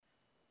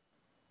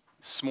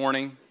This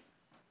morning,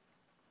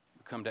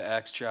 we come to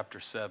Acts chapter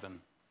 7,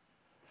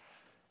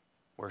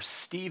 where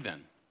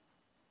Stephen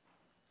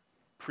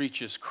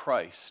preaches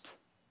Christ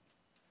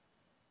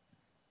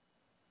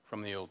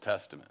from the Old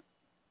Testament.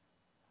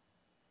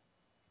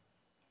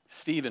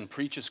 Stephen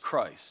preaches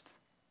Christ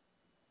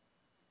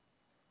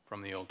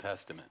from the Old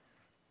Testament.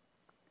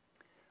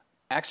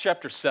 Acts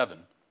chapter 7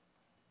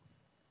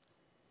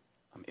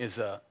 is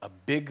a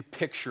big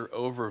picture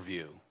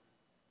overview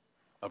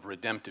of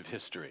redemptive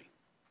history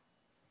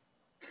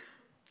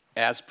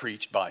as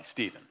preached by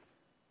Stephen.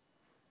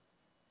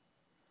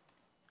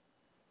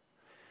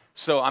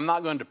 So I'm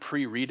not going to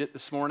pre-read it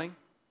this morning.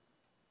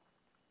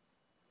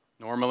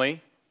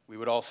 Normally, we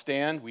would all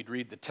stand, we'd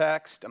read the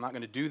text. I'm not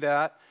going to do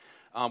that.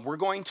 We're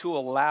going to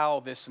allow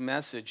this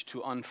message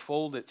to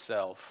unfold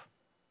itself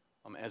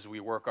as we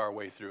work our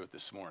way through it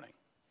this morning.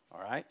 All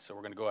right? So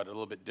we're going to go at it a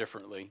little bit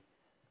differently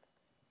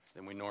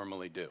than we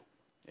normally do.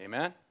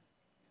 Amen?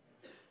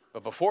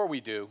 But before we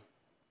do,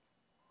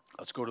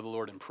 let's go to the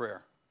Lord in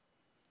prayer,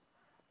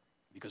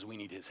 because we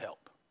need his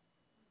help,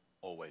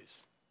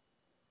 always,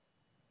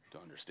 to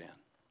understand.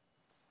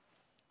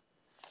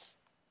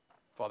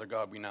 Father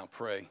God, we now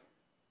pray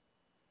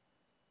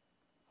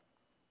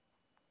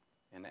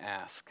and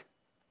ask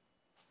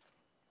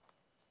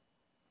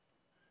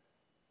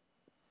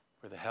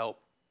for the help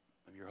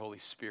of your Holy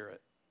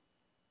Spirit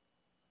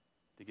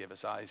to give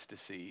us eyes to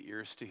see,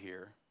 ears to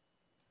hear,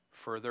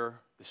 further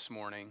this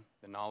morning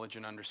the knowledge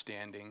and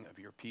understanding of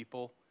your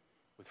people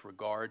with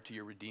regard to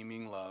your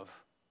redeeming love,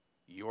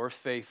 your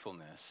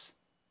faithfulness,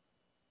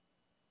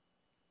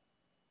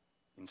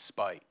 in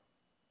spite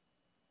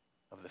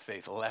of the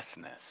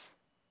faithlessness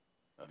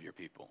of your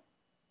people.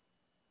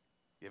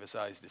 Give us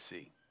eyes to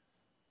see.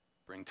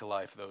 Bring to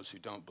life those who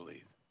don't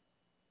believe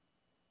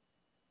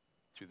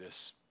through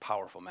this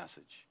powerful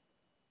message.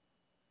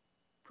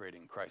 Prayed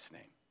in Christ's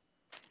name.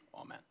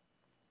 Amen.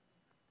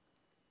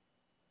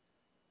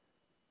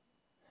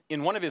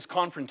 In one of his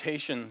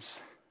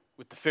confrontations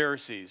with the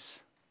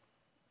Pharisees,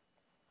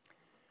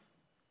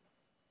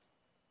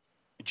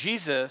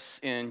 Jesus,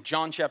 in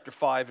John chapter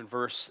 5 and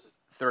verse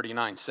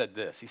 39, said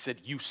this. He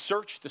said, "You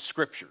search the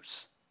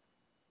scriptures."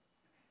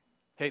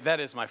 Okay, that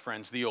is, my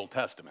friends, the Old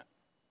Testament.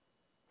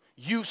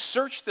 You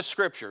search the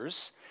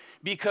scriptures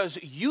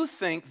because you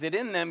think that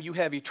in them you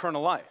have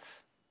eternal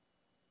life.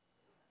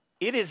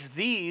 It is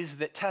these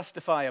that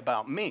testify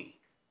about me.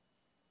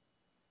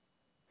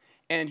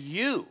 And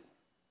you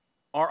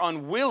are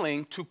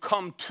unwilling to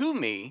come to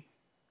me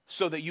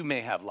so that you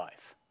may have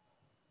life.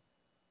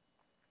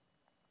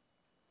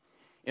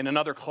 In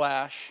another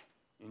clash,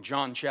 in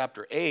John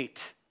chapter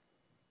 8,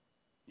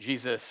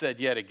 Jesus said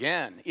yet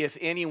again, "If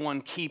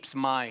anyone keeps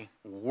my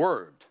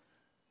word,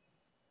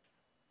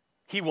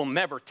 he will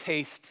never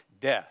taste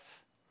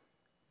death."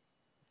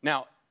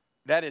 Now,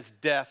 that is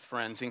death,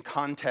 friends, in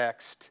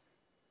context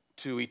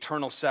to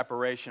eternal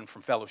separation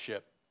from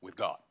fellowship with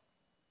God.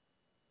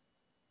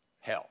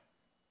 Hell.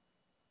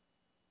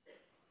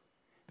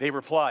 They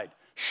replied,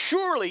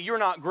 "Surely you're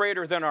not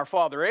greater than our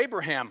father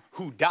Abraham,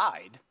 who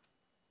died.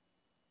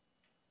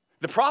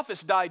 The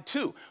prophets died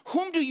too.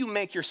 Whom do you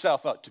make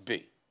yourself out to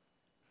be?"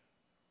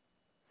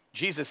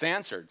 Jesus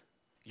answered,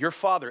 "Your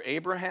father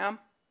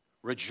Abraham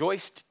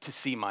rejoiced to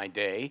see my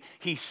day.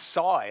 He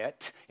saw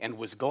it and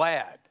was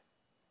glad."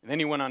 And then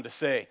he went on to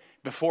say,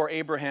 "Before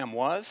Abraham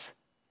was,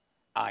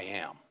 I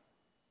am."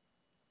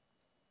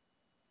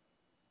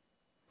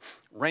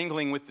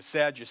 Wrangling with the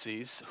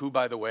Sadducees, who,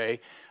 by the way,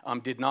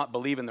 did not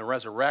believe in the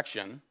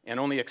resurrection and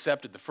only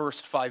accepted the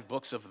first 5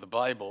 books of the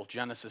Bible,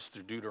 Genesis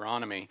through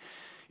Deuteronomy,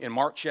 in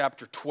Mark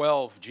chapter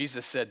 12,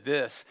 Jesus said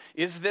this,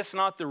 "Is this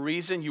not the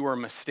reason you are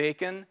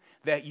mistaken,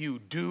 that you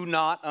do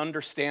not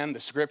understand the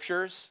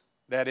scriptures?"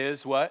 That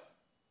is what?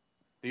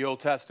 The Old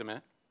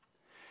Testament.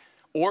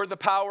 "Or the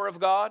power of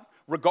God?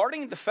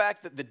 Regarding the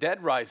fact that the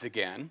dead rise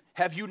again,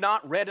 have you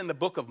not read in the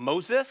book of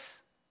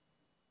Moses,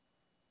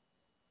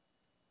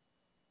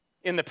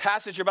 in the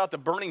passage about the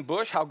burning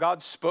bush, how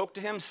God spoke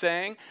to him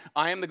saying,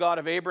 'I am the God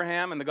of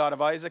Abraham and the God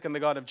of Isaac and the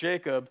God of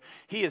Jacob'?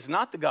 He is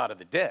not the God of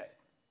the dead,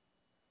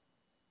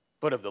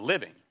 but of the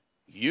living.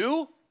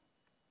 You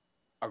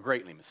are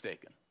greatly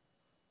mistaken."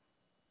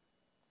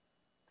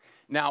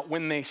 Now,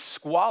 when they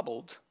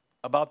squabbled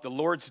about the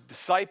Lord's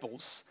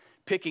disciples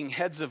picking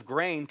heads of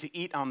grain to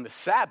eat on the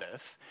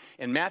Sabbath,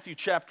 in Matthew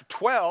chapter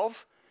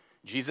 12,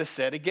 Jesus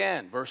said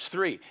again, verse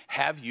 3,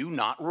 "Have you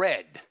not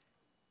read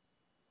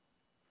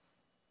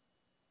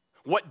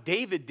what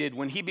David did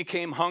when he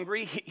became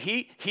hungry?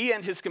 He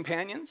and his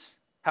companions,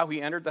 how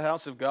he entered the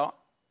house of God,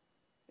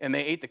 and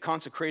they ate the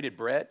consecrated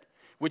bread,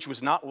 which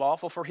was not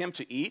lawful for him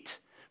to eat,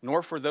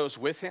 nor for those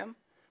with him,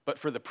 but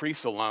for the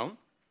priests alone?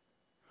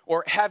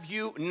 Or have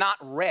you not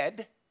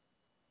read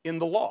in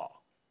the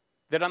law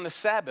that on the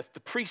Sabbath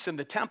the priests in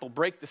the temple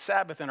break the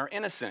Sabbath and are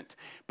innocent?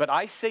 But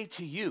I say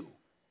to you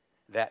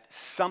that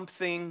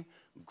something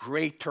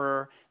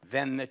greater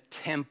than the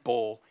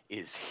temple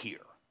is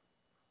here.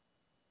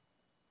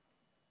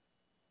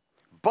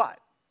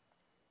 But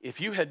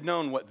if you had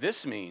known what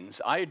this means,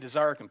 I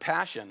desire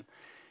compassion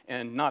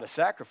and not a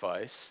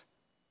sacrifice,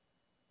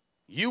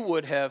 you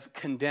would have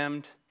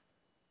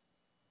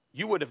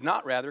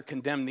not rather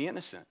condemned the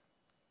innocent.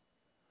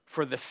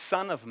 For the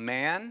Son of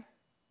Man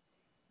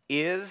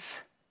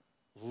is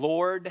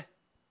Lord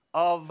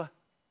of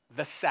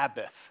the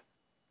Sabbath.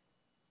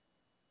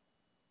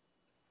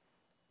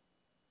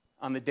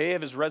 On the day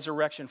of his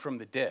resurrection from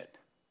the dead,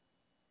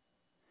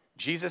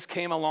 Jesus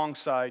came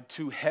alongside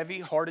two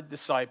heavy-hearted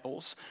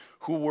disciples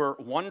who were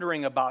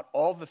wondering about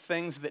all the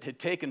things that had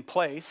taken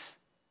place,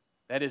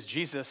 that is,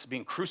 Jesus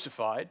being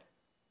crucified,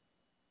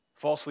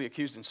 falsely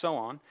accused, and so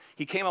on.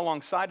 He came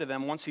alongside of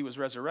them once he was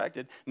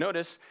resurrected.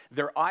 Notice,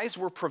 their eyes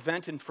were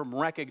prevented from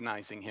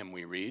recognizing him,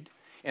 we read.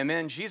 And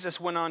then Jesus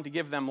went on to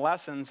give them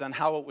lessons on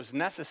how it was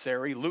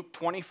necessary, Luke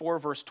 24,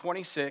 verse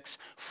 26,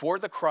 for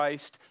the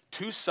Christ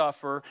to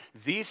suffer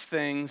these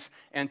things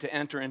and to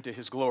enter into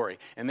his glory.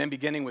 And then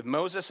beginning with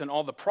Moses and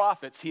all the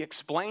prophets, he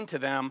explained to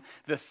them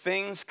the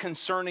things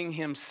concerning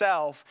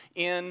himself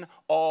in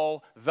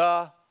all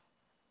the,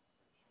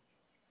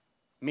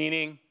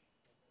 meaning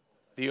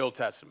the Old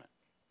Testament.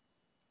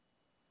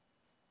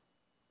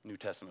 New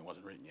Testament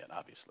wasn't written yet,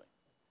 obviously.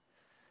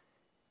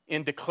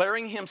 In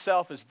declaring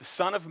himself as the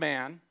Son of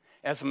Man,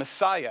 as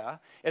Messiah,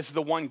 as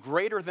the one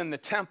greater than the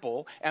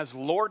temple, as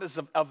Lord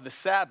of the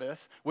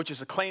Sabbath, which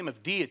is a claim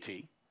of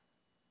deity,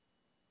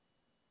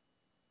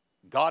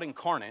 God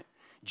incarnate,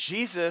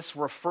 Jesus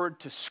referred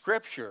to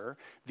Scripture,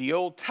 the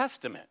Old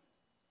Testament,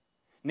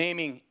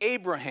 naming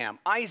Abraham,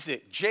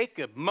 Isaac,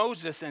 Jacob,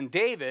 Moses, and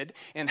David,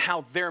 and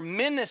how their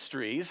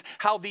ministries,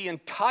 how the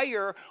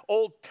entire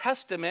Old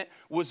Testament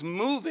was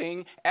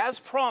moving as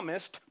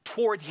promised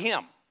toward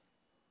him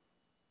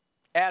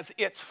as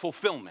its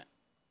fulfillment.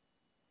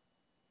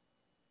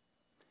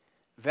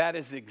 That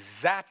is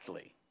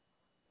exactly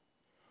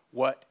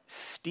what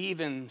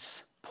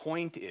Stephen's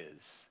point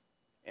is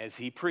as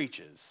he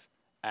preaches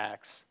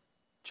Acts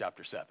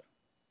chapter 7.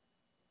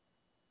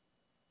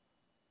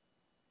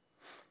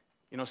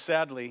 You know,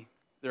 sadly,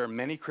 there are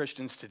many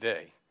Christians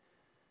today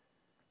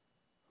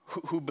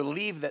who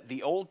believe that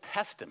the Old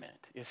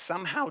Testament is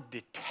somehow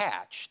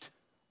detached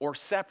or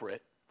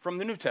separate from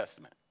the New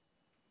Testament.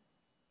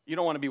 You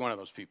don't want to be one of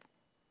those people.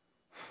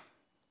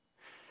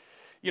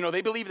 You know,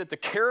 they believe that the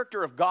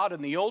character of God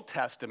in the Old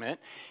Testament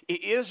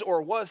is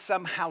or was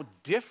somehow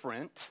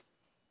different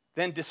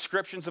than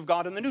descriptions of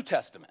God in the New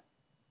Testament.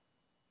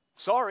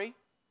 Sorry.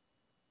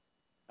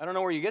 I don't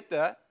know where you get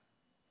that.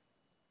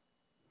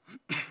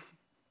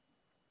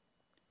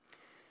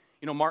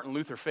 You know, Martin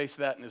Luther faced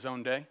that in his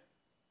own day.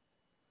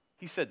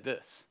 He said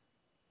this: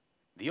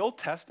 the Old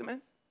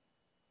Testament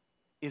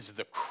is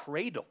the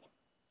cradle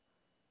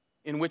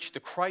in which the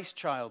Christ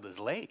child is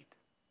laid.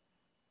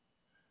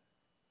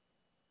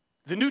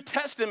 The New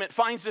Testament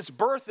finds its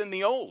birth in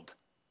the Old.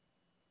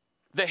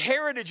 The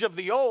heritage of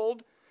the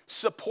Old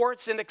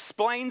supports and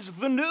explains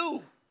the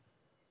New.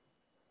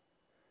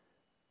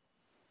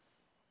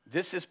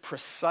 This is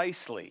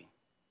precisely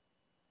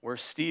where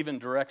Stephen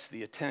directs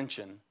the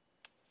attention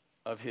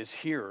of his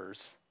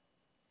hearers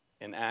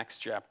in Acts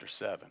chapter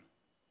 7.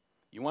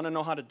 You want to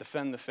know how to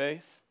defend the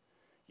faith?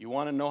 You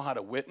want to know how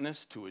to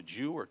witness to a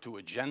Jew or to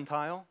a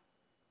Gentile?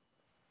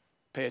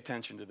 Pay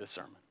attention to this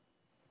sermon.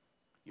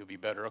 You'll be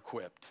better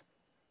equipped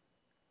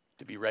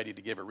to be ready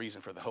to give a reason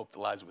for the hope that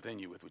lies within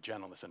you with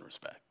gentleness and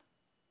respect.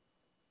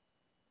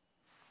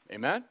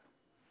 Amen?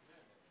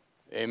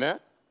 Amen?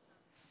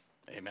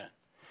 Amen.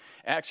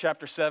 Acts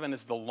chapter 7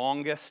 is the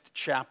longest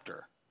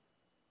chapter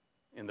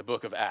in the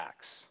book of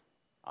Acts.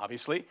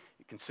 Obviously,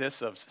 it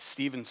consists of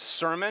Stephen's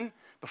sermon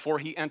before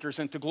he enters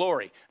into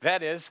glory.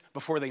 That is,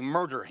 before they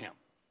murder him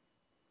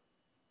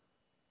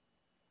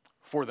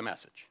for the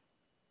message.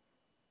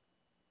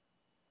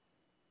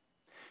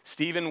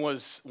 Stephen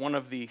was one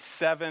of the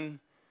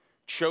 7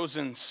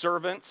 chosen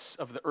servants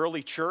of the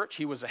early church.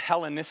 He was a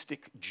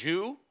Hellenistic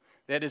Jew,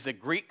 that is a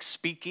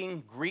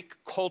Greek-speaking,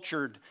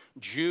 Greek-cultured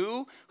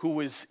Jew who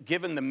was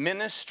given the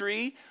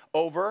ministry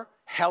over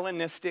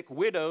Hellenistic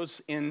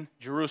widows in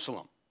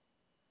Jerusalem.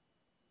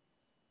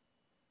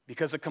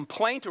 Because a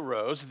complaint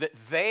arose that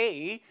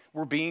they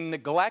were being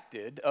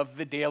neglected of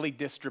the daily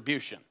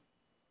distribution,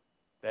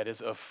 that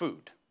is, of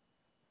food.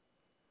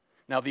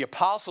 Now, the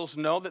apostles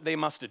know that they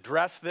must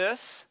address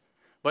this,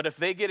 but if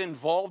they get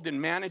involved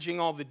in managing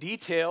all the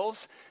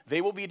details,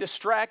 they will be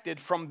distracted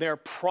from their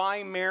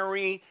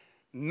primary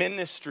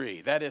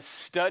ministry, that is,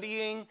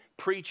 studying,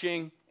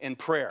 preaching, and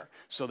prayer.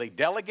 So they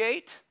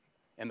delegate,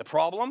 and the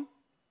problem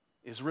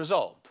is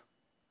resolved.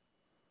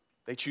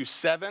 They choose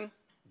 7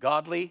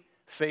 godly,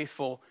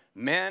 faithful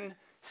men.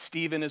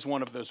 Stephen is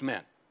one of those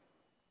men.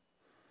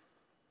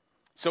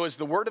 So as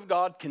the word of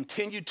God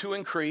continued to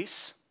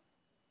increase,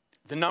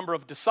 the number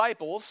of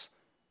disciples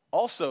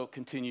also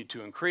continued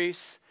to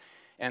increase.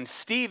 And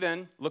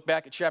Stephen, look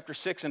back at chapter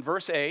 6 and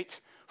verse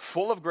 8,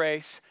 full of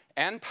grace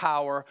and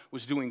power,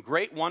 was doing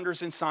great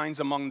wonders and signs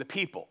among the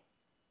people.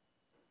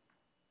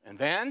 And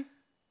then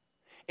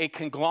a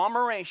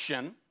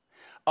conglomeration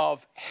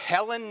of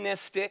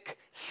Hellenistic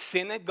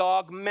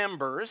synagogue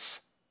members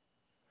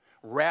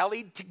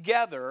rallied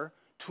together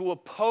to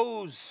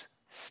oppose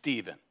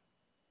Stephen.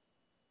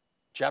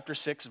 Chapter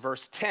 6,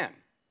 verse 10.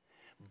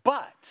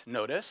 But,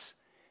 notice,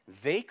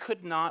 they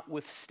could not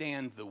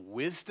withstand the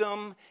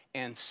wisdom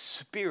and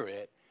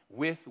spirit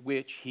with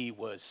which he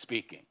was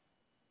speaking.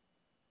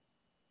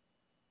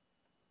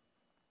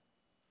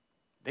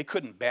 They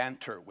couldn't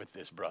banter with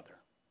this brother.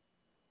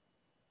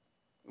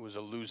 It was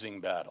a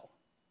losing battle.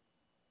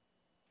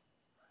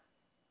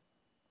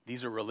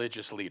 These are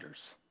religious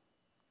leaders.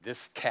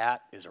 This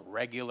cat is a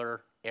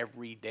regular,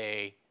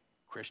 everyday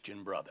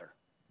Christian brother,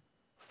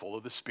 full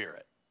of the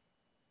Spirit,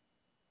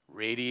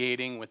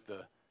 radiating with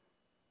the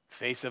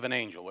face of an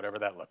angel, whatever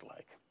that looked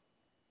like.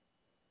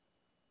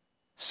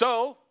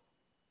 So,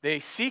 they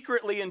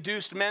secretly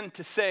induced men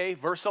to say,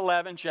 verse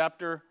 11,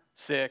 chapter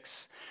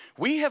 6,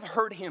 we have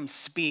heard him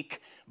speak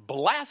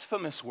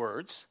blasphemous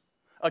words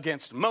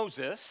against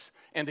Moses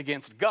and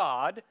against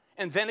God.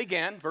 And then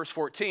again, verse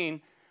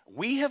 14,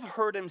 we have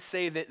heard him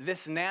say that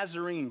this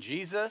Nazarene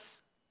Jesus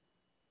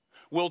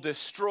will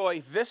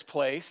destroy this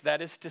place,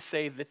 that is to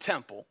say, the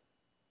temple,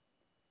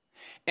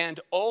 and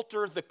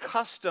alter the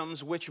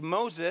customs which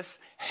Moses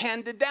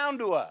handed down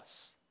to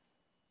us.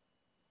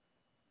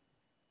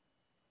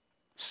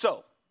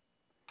 So,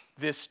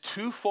 this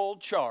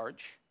twofold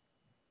charge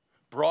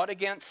brought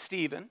against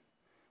Stephen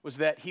was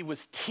that he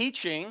was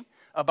teaching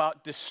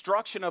about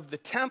destruction of the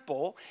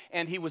temple,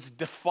 and he was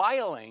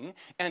defiling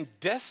and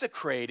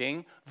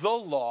desecrating the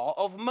law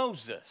of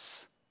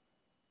Moses.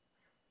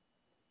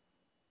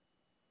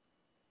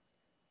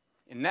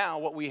 And now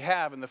what we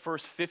have in the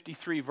first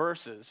 53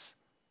 verses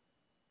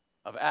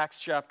of Acts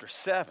chapter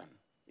 7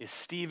 is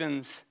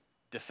Stephen's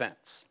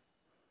defense.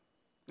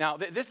 Now,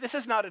 this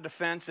is not a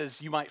defense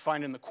as you might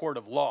find in the court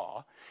of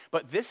law,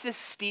 but this is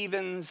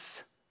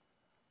Stephen's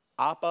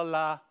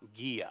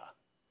apologia.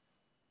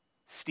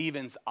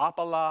 Stephen's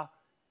apologia.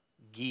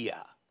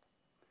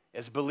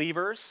 As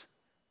believers,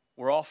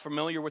 we're all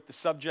familiar with the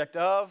subject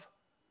of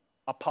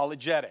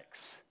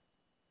apologetics.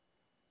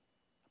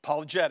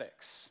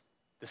 Apologetics,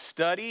 the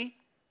study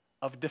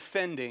of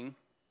defending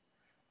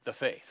the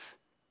faith.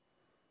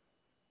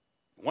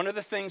 One of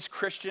the things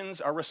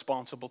Christians are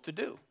responsible to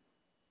do.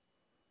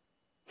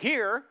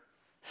 Here,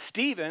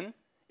 Stephen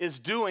is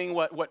doing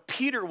what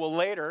Peter will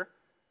later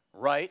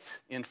write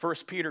in 1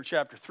 Peter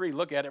chapter 3.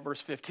 Look at it,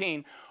 verse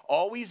 15.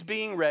 Always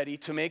being ready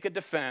to make a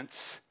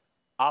defense,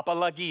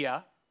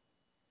 apologia,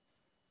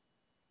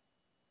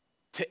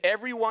 to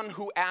everyone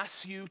who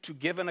asks you to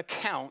give an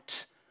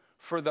account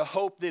for the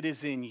hope that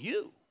is in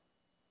you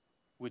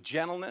with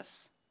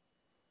gentleness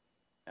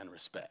and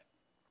respect.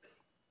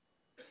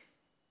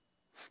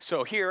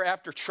 So here,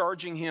 after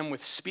charging him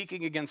with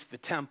speaking against the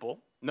temple,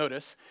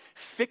 notice,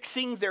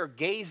 fixing their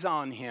gaze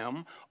on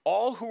him,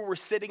 all who were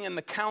sitting in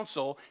the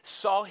council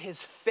saw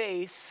his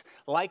face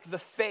like the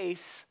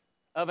face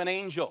of an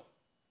angel.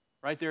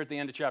 Right there at the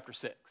end of chapter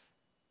 6.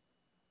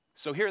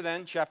 So here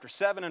then, chapter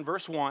 7 and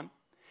verse 1,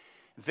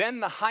 then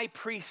the high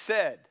priest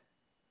said,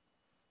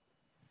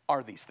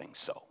 are these things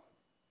so?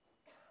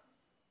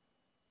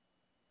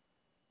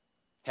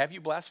 Have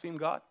you blasphemed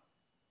God,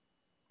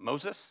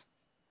 Moses,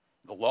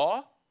 the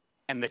law,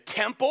 and the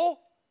temple?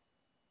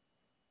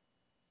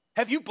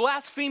 Have you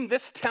blasphemed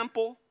this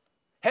temple?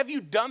 Have you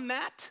done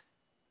that?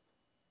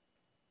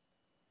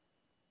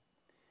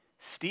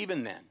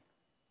 Stephen then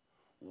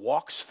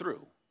walks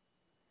through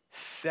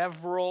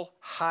several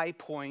high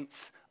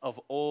points of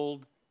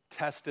Old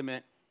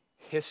Testament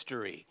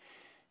history.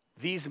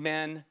 These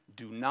men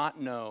do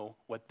not know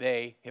what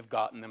they have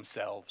gotten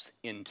themselves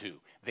into.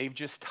 They've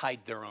just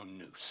tied their own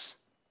noose,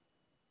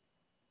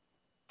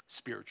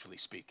 spiritually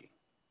speaking.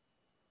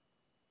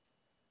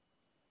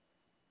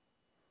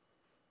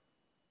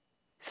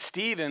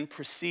 Stephen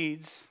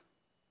proceeds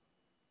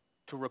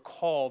to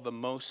recall the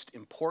most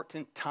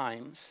important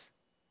times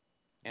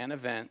and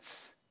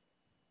events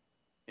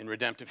in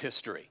redemptive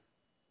history.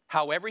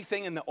 How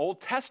everything in the Old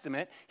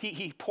Testament,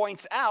 he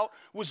points out,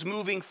 was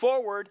moving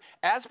forward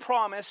as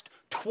promised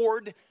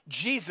toward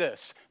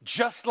Jesus,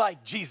 just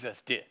like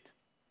Jesus did.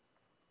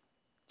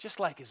 Just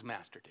like his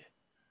master did.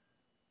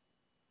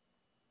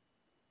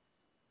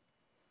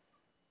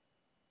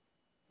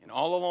 And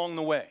all along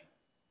the way,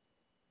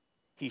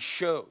 he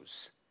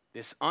shows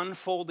this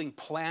unfolding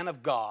plan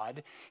of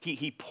God.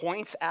 He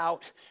points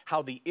out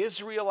how the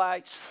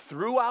Israelites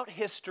throughout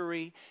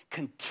history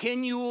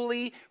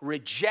continually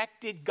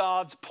rejected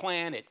God's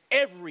plan at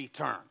every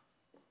turn,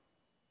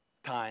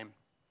 time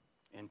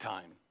and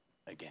time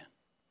again.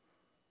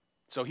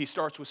 So he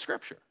starts with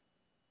Scripture.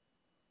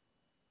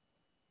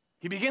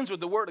 He begins with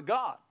the Word of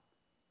God.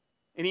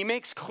 And he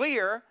makes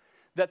clear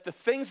that the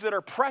things that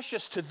are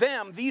precious to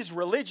them, these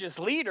religious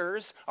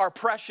leaders, are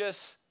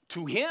precious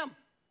to him.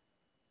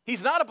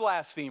 He's not a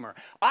blasphemer.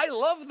 I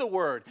love the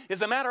Word.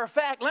 As a matter of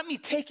fact, let me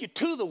take you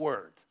to the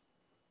Word.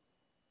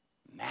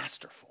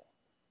 Masterful.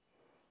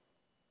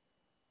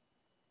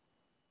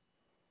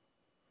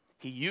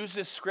 He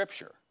uses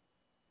Scripture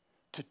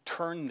to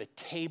turn the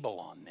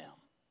table on them.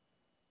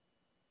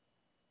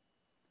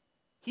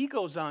 He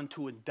goes on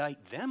to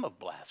indict them of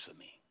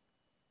blasphemy.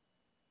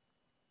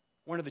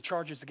 One of the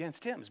charges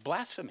against him is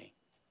blasphemy.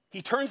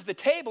 He turns the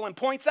table and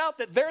points out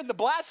that they're the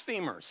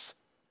blasphemers.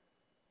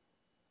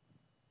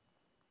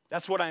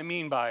 That's what I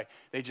mean by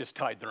they just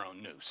tied their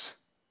own noose.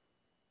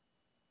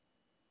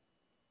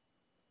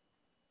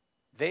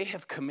 They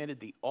have committed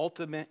the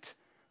ultimate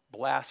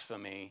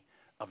blasphemy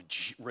of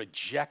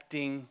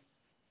rejecting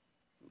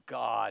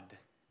God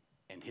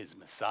and his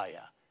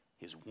Messiah,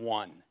 his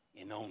one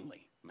and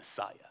only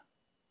Messiah,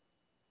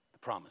 the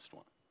promised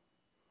one,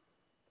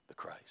 the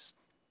Christ,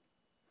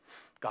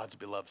 God's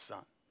beloved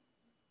Son.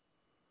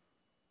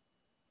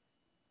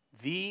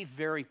 The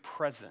very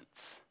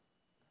presence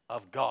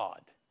of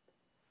God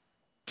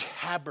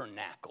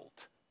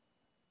tabernacled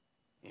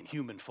in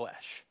human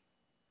flesh,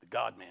 the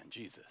God-man,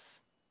 Jesus.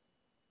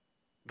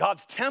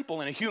 God's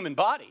temple in a human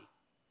body.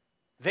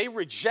 They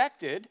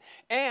rejected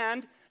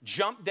and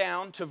jumped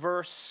down to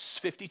verse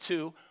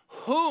 52,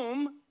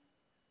 whom,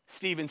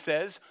 Stephen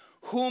says,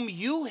 whom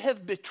you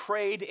have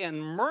betrayed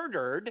and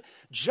murdered,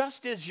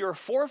 just as your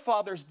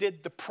forefathers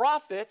did the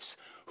prophets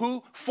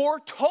who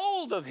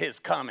foretold of his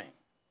coming.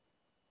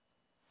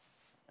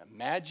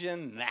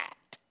 Imagine that.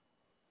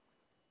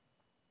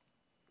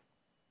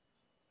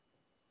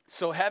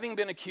 So having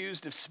been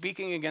accused of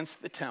speaking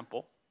against the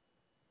temple,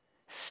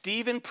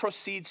 Stephen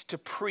proceeds to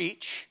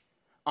preach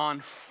on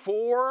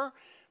 4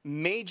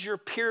 major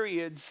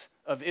periods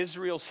of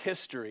Israel's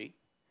history,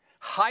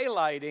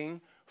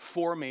 highlighting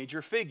 4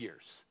 major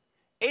figures.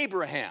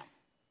 Abraham,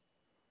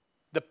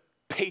 the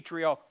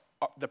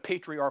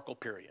patriarchal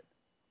period.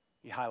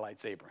 He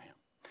highlights Abraham.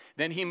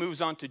 Then he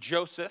moves on to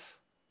Joseph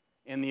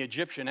in the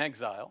Egyptian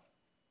exile,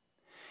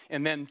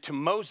 and then to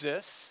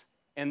Moses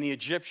and the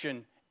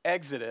Egyptian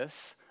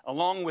exodus,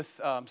 along with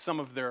some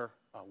of their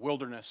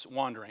wilderness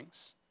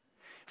wanderings,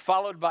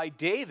 followed by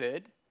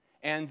David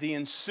and the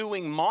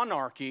ensuing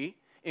monarchy,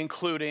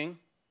 including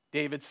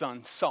David's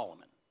son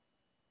Solomon.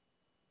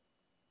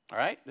 All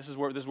right? This is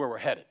where we're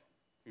headed.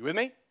 You with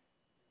me?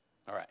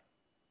 All right.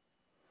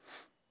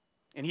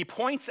 And he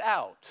points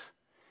out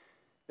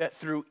that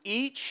through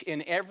each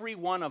and every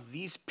one of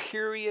these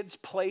periods,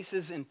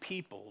 places, and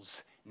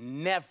peoples,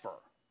 never,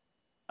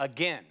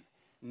 again,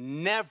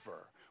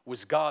 never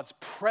was God's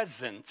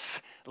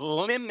presence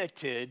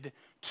limited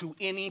to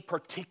any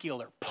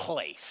particular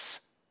place.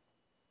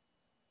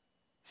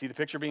 See the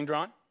picture being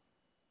drawn?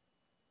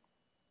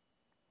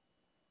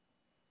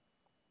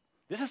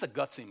 This is a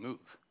gutsy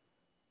move.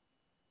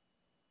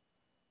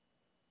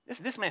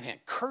 This man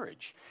had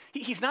courage.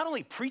 He's not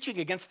only preaching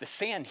against the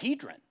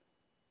Sanhedrin,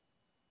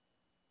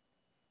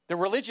 the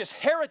religious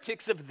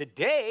heretics of the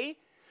day,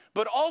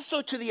 but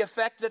also to the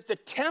effect that the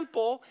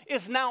temple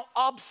is now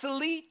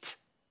obsolete.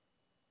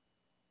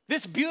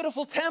 This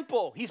beautiful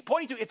temple he's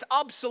pointing to, it's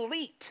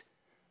obsolete,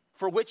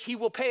 for which he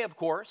will pay, of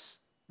course,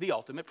 the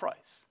ultimate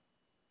price.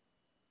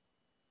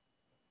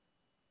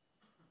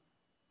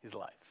 His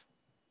life.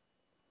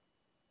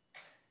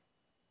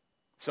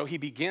 So he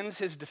begins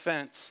his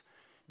defense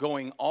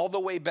going all the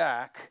way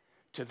back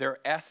to their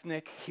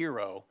ethnic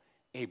hero,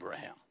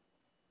 Abraham.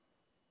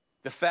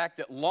 The fact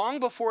that long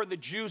before the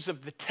Jews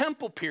of the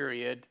temple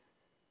period,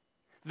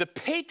 the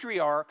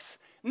patriarchs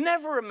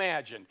never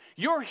imagined,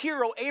 your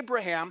hero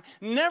Abraham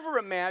never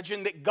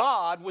imagined that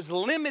God was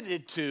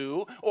limited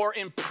to or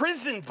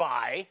imprisoned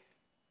by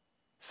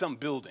some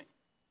building,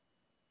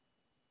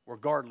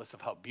 regardless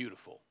of how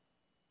beautiful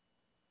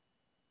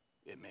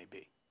it may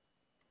be.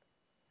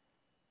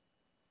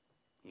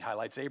 He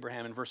highlights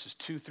Abraham in verses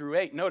 2 through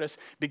 8. Notice,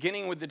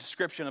 beginning with the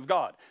description of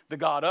God. The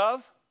God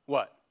of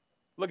what?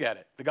 Look at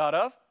it. The God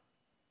of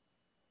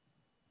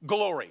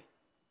glory.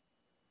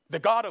 The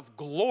God of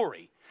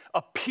glory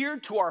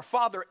appeared to our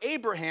father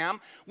Abraham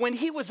when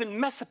he was in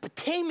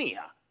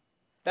Mesopotamia.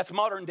 That's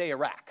modern day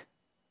Iraq.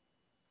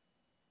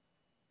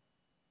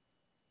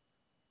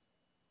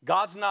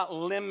 God's not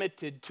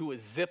limited to a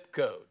zip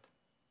code.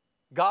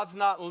 God's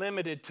not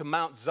limited to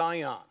Mount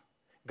Zion.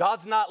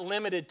 God's not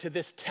limited to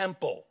this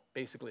temple,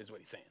 basically is what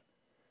he's saying.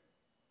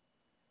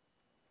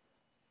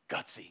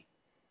 Gutsy.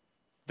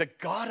 The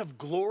God of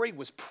glory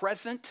was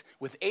present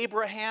with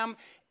Abraham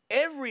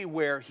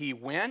everywhere he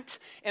went.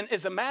 And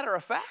as a matter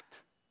of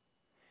fact,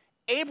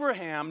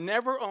 Abraham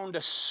never owned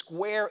a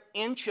square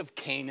inch of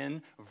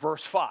Canaan,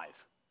 verse 5,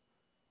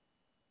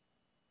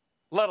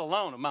 let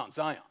alone of Mount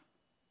Zion.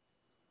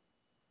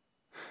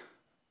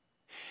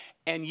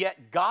 And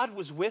yet God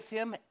was with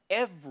him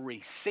every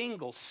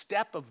single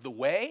step of the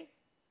way.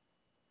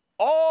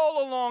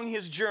 All along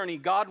his journey,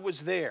 God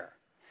was there.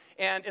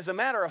 And as a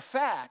matter of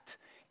fact,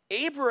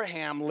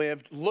 Abraham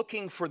lived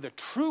looking for the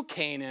true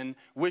Canaan,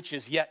 which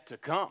is yet to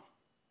come.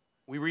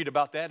 We read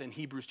about that in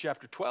Hebrews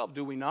chapter 12,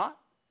 do we not?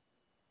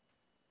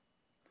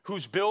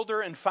 Whose builder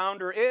and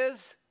founder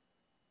is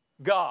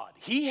God.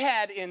 He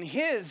had in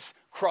his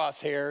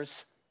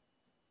crosshairs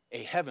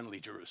a heavenly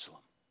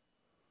Jerusalem.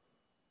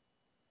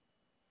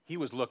 He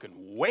was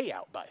looking way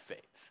out by faith,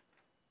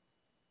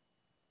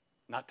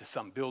 not to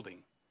some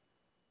building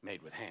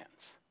made with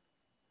hands.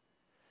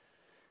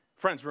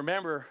 Friends,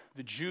 remember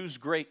the Jews'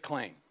 great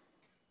claim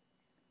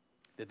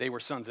that they were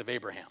sons of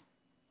Abraham.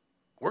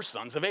 We're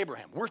sons of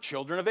Abraham. We're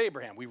children of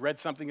Abraham. We read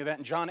something of that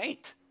in John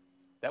 8.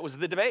 That was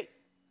the debate.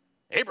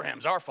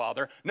 Abraham's our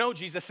father. No,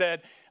 Jesus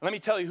said, let me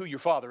tell you who your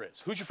father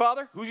is. Who's your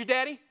father? Who's your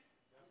daddy?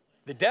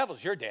 The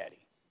devil's your daddy.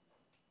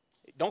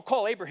 Don't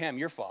call Abraham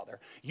your father.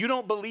 You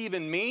don't believe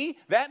in me?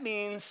 That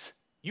means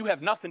you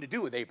have nothing to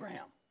do with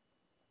Abraham.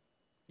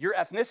 Your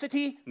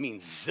ethnicity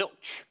means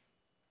zilch.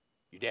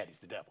 Your daddy's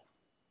the devil.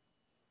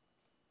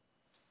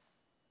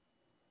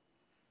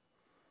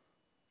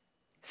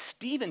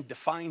 Stephen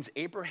defines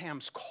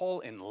Abraham's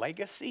call and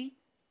legacy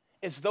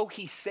as though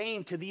he's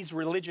saying to these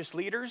religious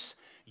leaders,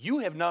 you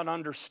have not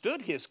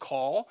understood his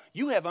call.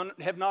 You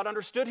have not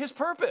understood his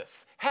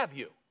purpose, have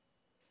you?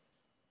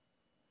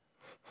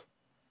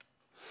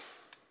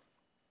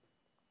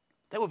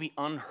 That would be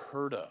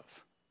unheard of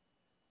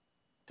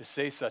to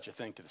say such a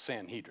thing to the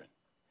Sanhedrin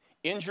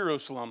in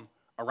Jerusalem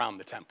around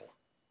the temple.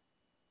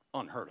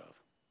 Unheard of.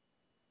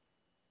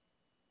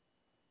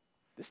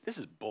 This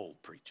is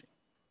bold preaching.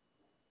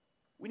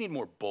 We need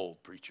more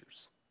bold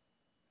preachers.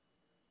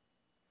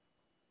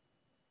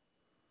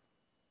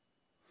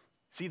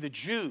 See, the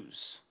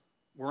Jews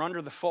were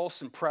under the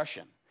false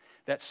impression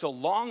that so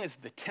long as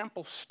the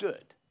temple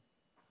stood,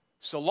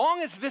 so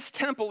long as this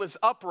temple is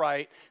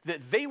upright,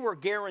 that they were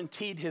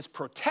guaranteed his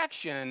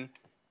protection,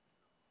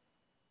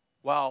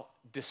 while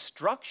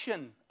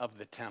destruction of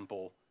the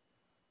temple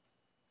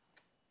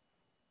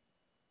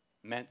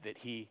meant that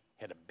he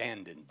had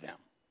abandoned them.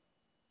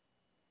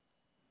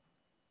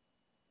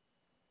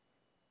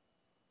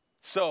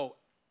 So,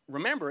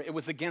 remember, it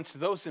was against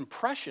those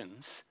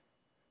impressions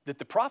that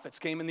the prophets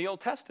came in the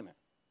Old Testament.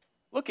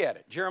 Look at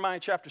it, Jeremiah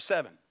chapter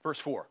 7, verse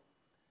 4.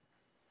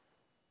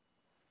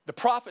 The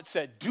prophet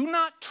said, do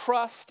not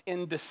trust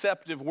in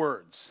deceptive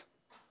words,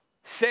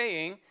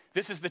 saying,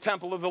 this is the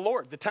temple of the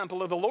Lord, the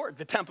temple of the Lord,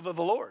 the temple of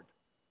the Lord.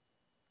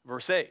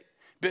 Verse 8,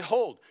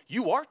 behold,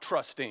 you are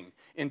trusting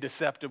in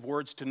deceptive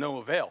words to no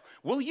avail.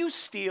 Will you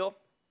steal,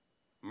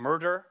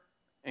 murder,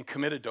 and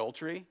commit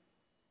adultery,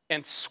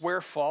 and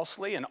swear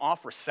falsely and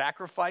offer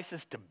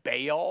sacrifices to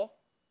Baal,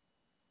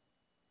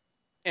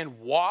 and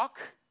walk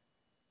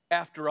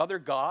after other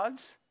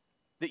gods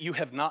that you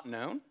have not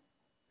known?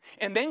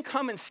 And then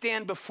come and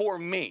stand before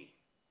me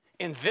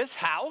in this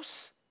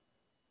house,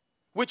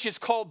 which is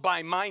called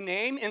by my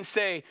name, and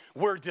say,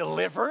 we're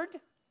delivered?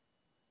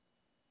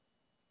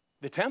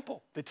 The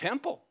temple, the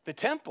temple, the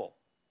temple.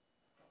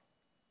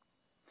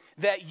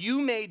 That you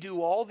may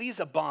do all these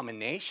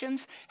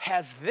abominations,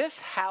 has this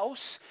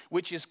house,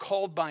 which is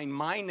called by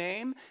my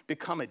name,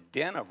 become a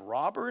den of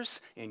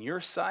robbers in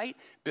your sight?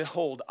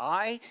 Behold,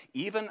 I,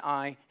 even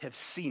I, have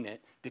seen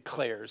it,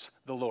 declares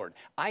the Lord.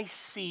 I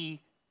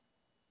see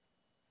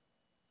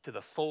to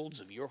the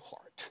folds of your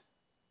heart.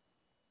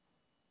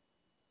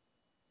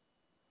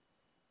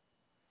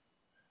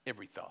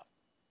 Every thought,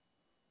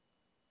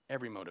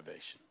 every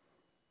motivation.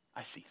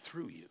 I see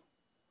through you,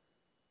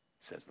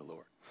 says the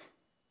Lord.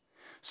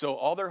 So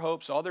all their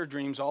hopes, all their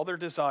dreams, all their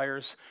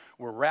desires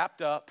were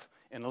wrapped up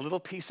in a little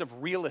piece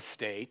of real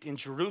estate in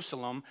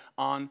Jerusalem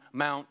on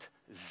Mount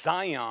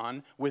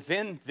Zion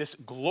within this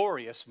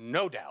glorious,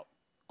 no doubt,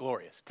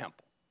 glorious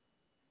temple.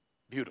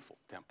 Beautiful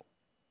temple.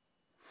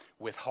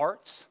 With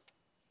hearts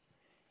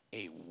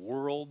a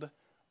world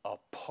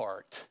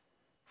apart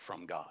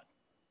from God.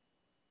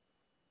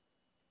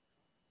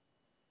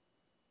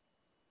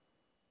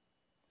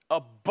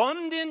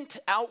 Abundant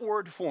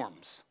outward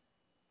forms.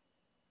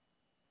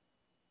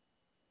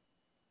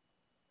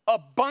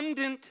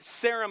 Abundant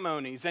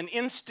ceremonies and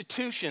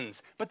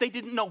institutions, but they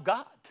didn't know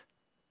God.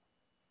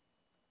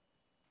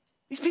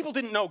 These people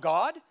didn't know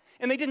God,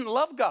 and they didn't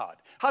love God.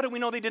 How do we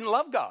know they didn't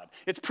love God?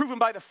 It's proven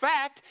by the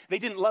fact they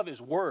didn't love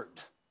his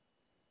word.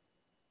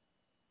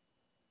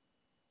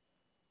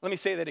 Let me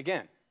say that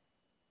again.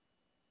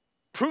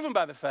 Proven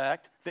by the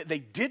fact that they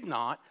did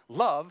not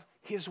love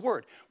his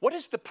word. What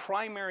is the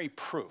primary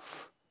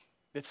proof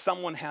that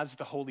someone has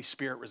the Holy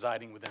Spirit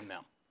residing within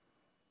them?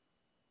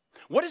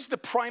 What is the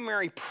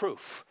primary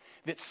proof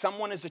that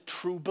someone is a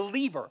true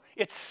believer?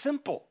 It's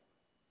simple.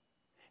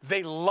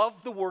 They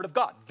love the word of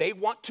God. They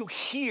want to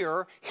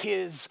hear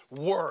his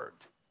word.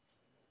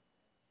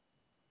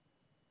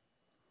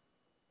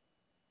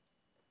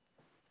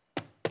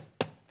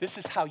 This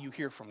is how you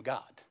hear from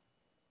God.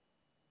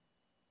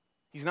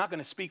 He's not going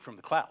to speak from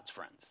the clouds,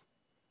 friends.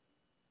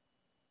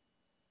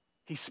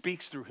 He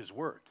speaks through his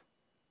word.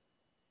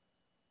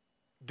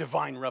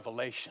 Divine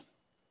revelation.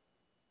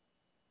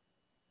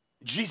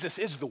 Jesus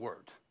is the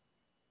word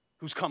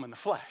who's come in the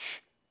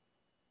flesh.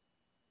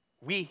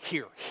 We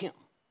hear him.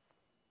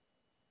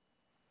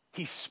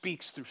 He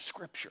speaks through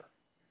Scripture.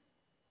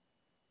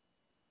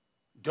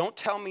 Don't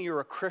tell me you're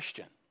a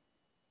Christian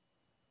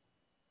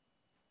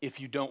if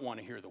you don't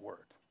want to hear the word.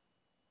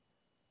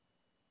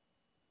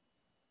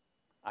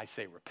 I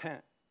say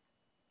repent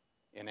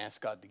and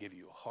ask God to give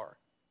you a heart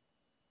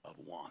of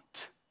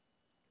want,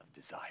 of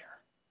desire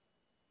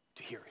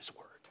to hear his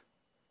word.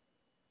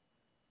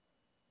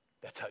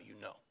 That's how you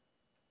know.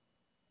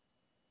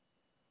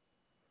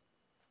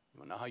 You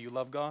want to know how you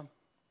love God?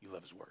 You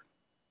love his word.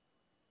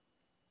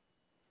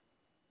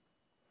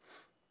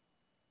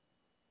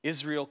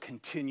 Israel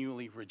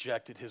continually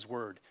rejected his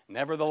word.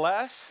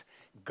 Nevertheless,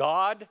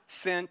 God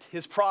sent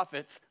his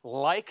prophets,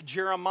 like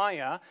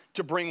Jeremiah,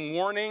 to bring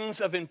warnings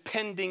of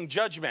impending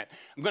judgment.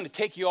 I'm going to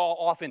take you all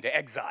off into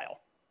exile.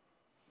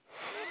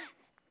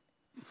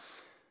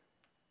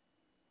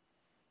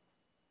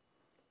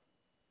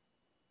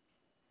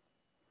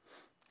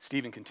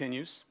 Stephen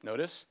continues,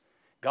 notice,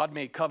 God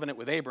made covenant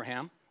with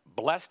Abraham,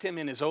 blessed him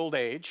in his old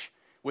age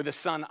with a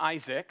son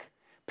Isaac,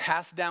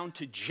 passed down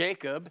to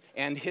Jacob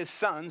and his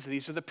sons.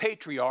 These are the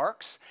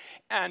patriarchs.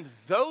 And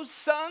those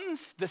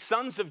sons, the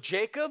sons of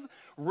Jacob,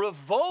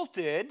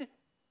 revolted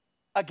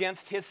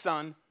against his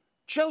son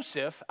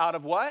Joseph out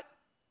of what?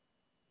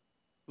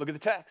 Look at the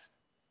text.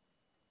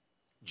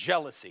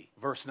 Jealousy,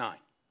 verse 9.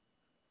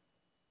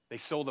 They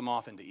sold him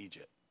off into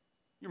Egypt.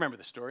 You remember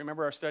the story?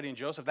 Remember our study in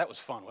Joseph? That was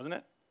fun, wasn't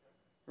it?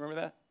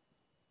 Remember that?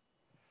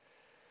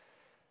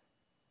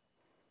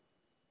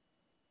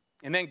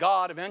 And then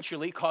God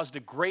eventually caused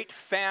a great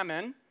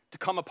famine to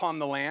come upon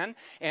the land,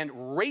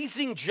 and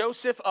raising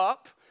Joseph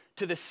up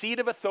to the seat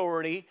of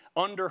authority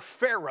under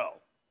Pharaoh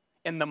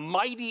and the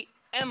mighty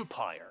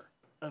empire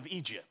of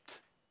Egypt.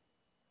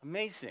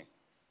 Amazing.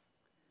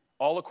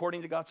 All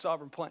according to God's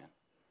sovereign plan.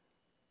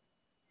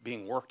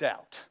 Being worked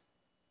out,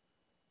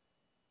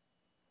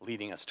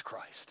 leading us to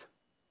Christ.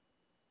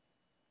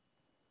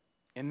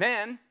 And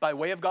then, by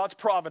way of God's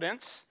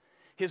providence,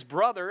 his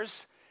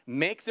brothers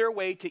make their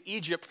way to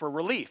Egypt for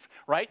relief,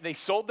 right? They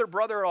sold their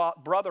brother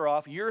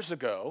off years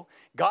ago.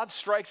 God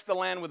strikes the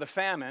land with a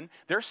famine.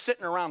 They're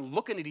sitting around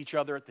looking at each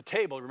other at the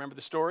table. Remember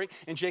the story?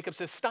 And Jacob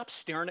says, stop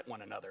staring at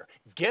one another.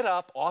 Get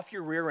up off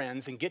your rear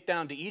ends and get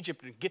down to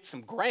Egypt and get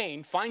some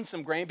grain, find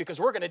some grain, because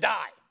we're going to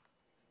die.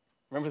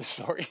 Remember the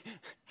story?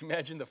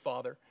 Imagine the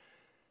father.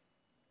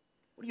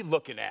 What are you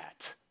looking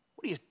at?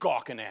 What are you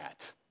gawking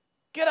at?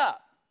 Get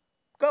up.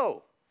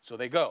 Go. So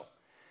they go.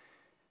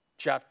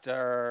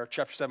 Chapter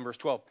 7, verse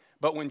 12.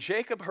 But when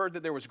Jacob heard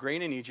that there was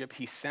grain in Egypt,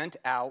 he sent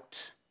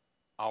out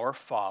our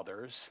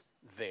fathers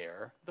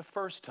there the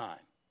first time.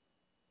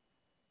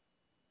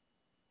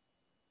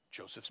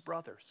 Joseph's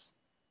brothers,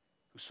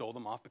 who sold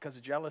them off because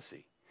of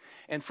jealousy.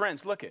 And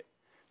friends, look it.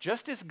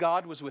 Just as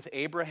God was with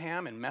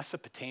Abraham in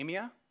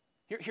Mesopotamia,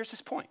 here's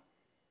his point.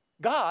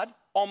 God,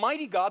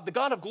 Almighty God, the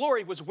God of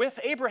glory, was with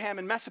Abraham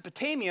in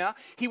Mesopotamia.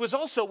 He was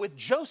also with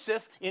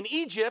Joseph in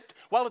Egypt,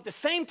 while at the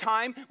same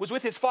time was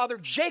with his father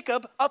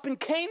Jacob up in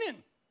Canaan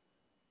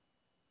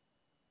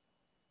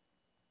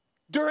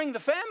during the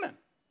famine.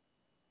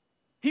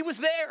 He was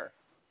there.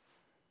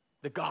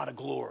 The God of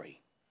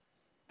glory.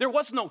 There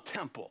was no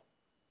temple.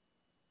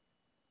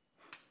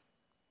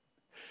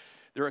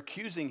 They're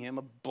accusing him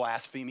of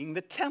blaspheming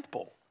the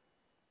temple.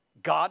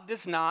 God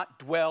does not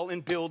dwell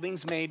in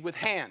buildings made with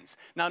hands.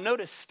 Now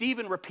notice,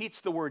 Stephen repeats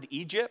the word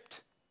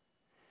Egypt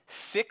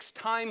 6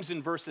 times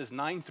in verses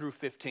 9 through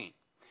 15.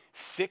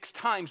 6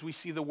 times we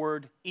see the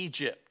word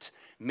Egypt,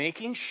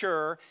 making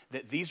sure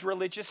that these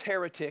religious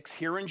heretics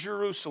here in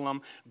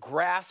Jerusalem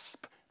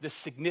grasp the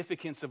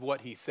significance of what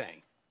he's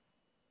saying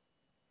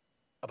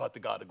about the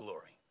God of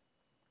glory.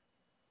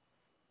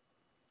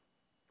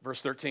 Verse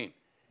 13.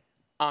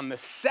 On the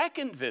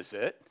second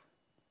visit,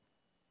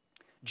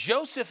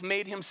 Joseph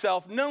made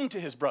himself known to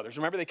his brothers.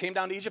 Remember, they came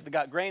down to Egypt, they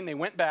got grain, they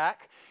went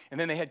back, and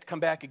then they had to come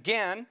back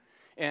again,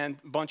 and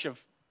a bunch of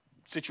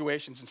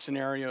situations and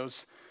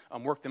scenarios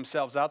worked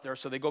themselves out there.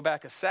 So they go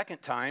back a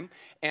second time,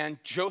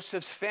 and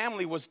Joseph's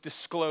family was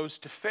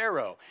disclosed to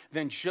Pharaoh.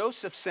 Then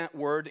Joseph sent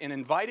word and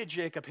invited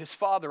Jacob, his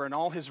father, and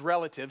all his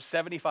relatives,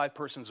 75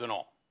 persons in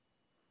all.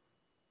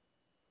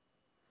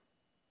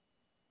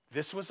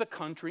 This was a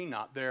country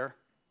not their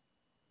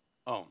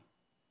own.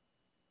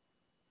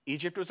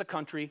 Egypt was a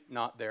country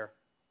not their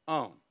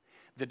own,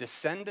 the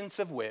descendants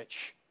of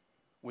which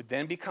would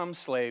then become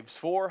slaves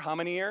for how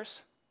many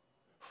years?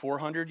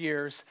 400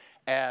 years,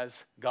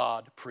 as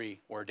God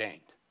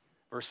preordained.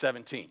 Verse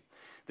 17,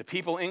 the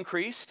people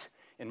increased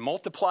and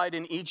multiplied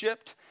in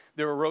Egypt.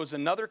 There arose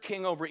another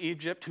king over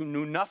Egypt who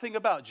knew nothing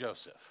about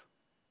Joseph.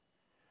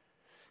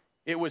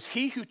 It was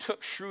he who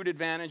took shrewd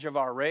advantage of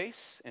our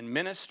race and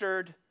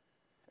mistreated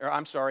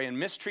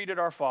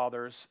our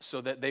fathers so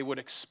that they would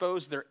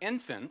expose their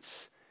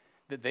infants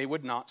that they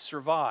would not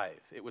survive.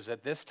 It was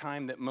at this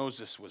time that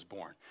Moses was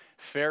born.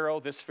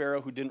 This Pharaoh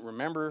who didn't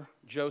remember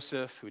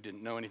Joseph, who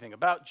didn't know anything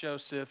about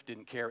Joseph,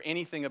 didn't care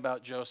anything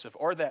about Joseph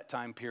or that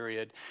time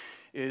period,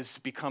 is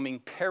becoming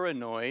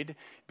paranoid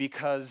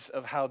because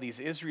of how these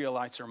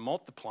Israelites are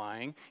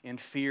multiplying in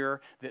fear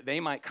that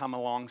they might come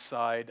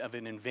alongside of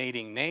an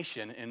invading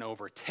nation and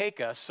overtake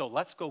us. So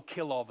let's go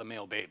kill all the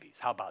male babies.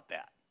 How about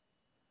that?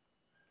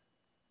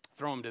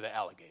 Throw them to the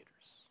alligators.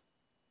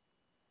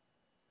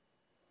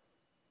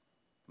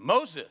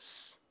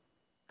 Moses,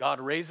 God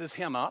raises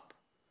him up,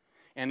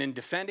 and in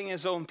defending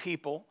his own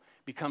people,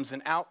 becomes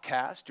an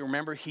outcast. You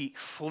remember, he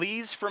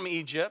flees from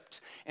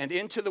Egypt and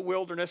into the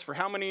wilderness for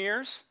how many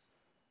years?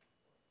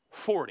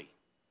 40.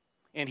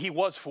 And he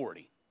was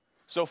 40.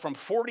 So from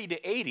 40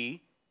 to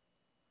 80,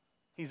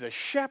 he's a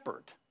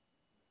shepherd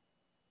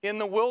in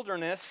the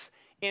wilderness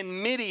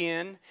in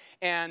Midian.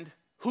 And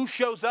who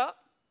shows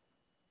up?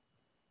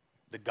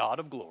 the God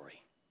of glory,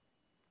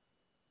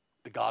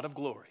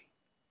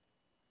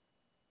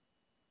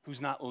 who's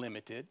not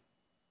limited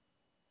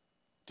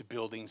to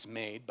buildings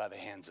made by the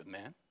hands of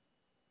men.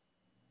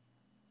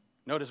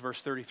 Notice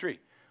verse 33.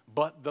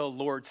 But the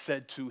Lord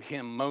said to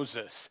him,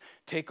 Moses,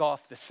 take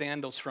off the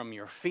sandals from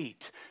your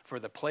feet, for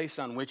the place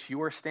on which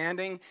you are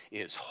standing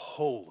is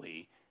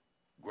holy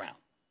ground.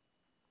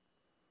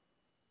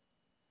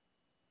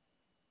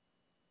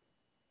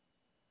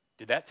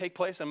 Did that take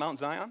place on Mount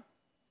Zion?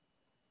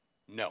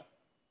 No.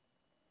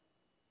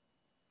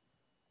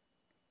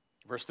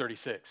 Verse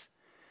 36.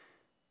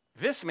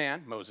 This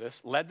man,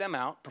 Moses, led them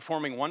out,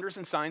 performing wonders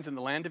and signs in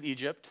the land of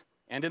Egypt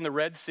and in the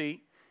Red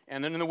Sea,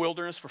 and then in the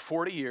wilderness for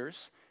 40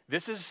 years.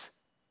 This is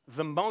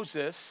the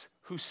Moses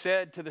who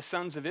said to the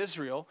sons of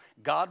Israel,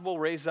 God will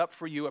raise up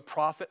for you a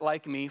prophet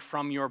like me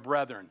from your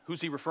brethren.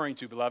 Who's he referring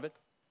to, beloved?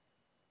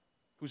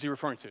 Who's he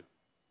referring to?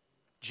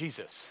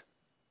 Jesus,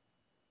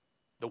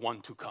 the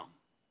one to come.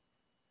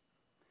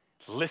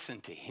 Listen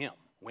to him.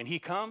 When he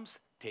comes,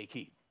 take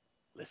heed.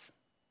 Listen.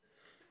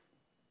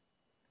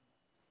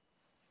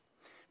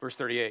 Verse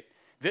 38.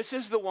 This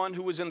is the one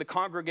who was in the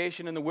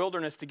congregation in the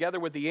wilderness together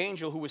with the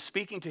angel who was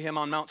speaking to him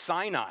on Mount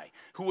Sinai,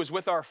 who was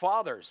with our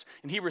fathers.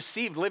 And he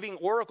received living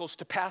oracles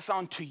to pass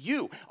on to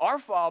you. Our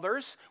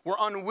fathers were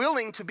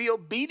unwilling to be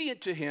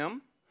obedient to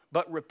him,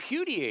 but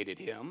repudiated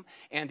him.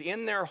 And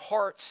in their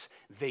hearts,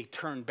 they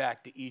turned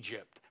back to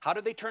Egypt. How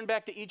did they turn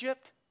back to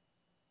Egypt?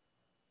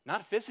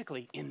 Not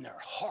physically, in their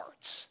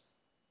hearts.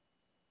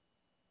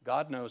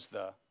 God knows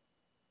the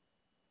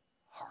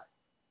heart.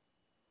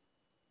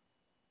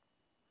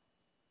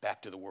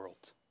 Back to the world.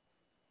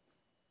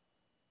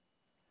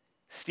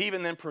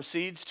 Stephen then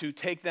proceeds to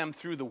take them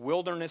through the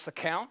wilderness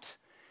account,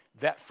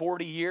 that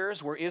 40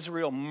 years where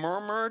Israel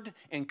murmured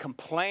and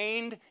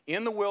complained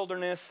in the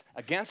wilderness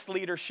against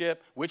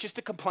leadership, which is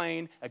to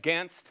complain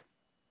against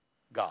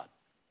God.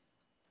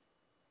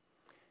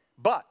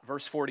 But,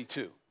 verse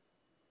 42,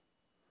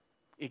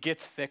 it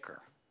gets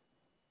thicker.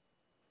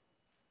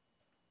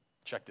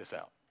 Check this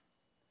out.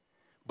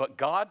 But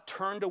God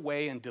turned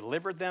away and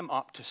delivered them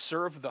up to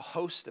serve the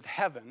host of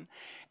heaven,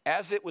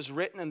 as it was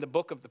written in the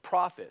book of the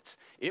prophets.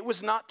 It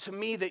was not to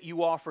me that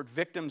you offered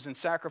victims and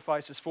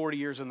sacrifices 40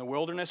 years in the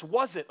wilderness,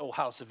 was it, O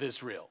house of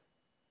Israel?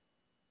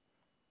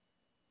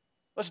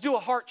 Let's do a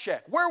heart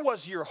check. Where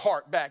was your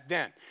heart back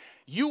then?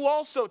 You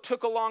also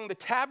took along the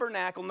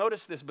tabernacle,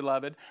 notice this,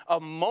 beloved,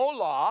 of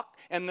Moloch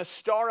and the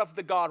star of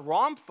the god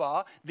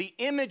Rompha, the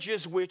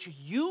images which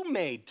you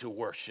made to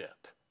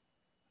worship.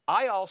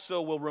 I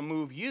also will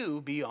remove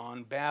you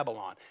beyond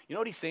Babylon. You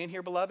know what he's saying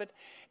here, beloved?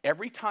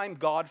 Every time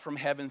God from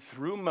heaven,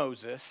 through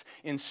Moses,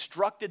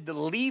 instructed the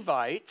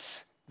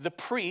Levites, the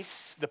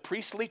priests, the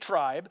priestly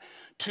tribe,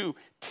 to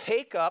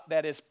take up,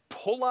 that is,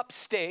 pull up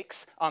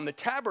stakes on the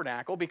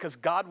tabernacle because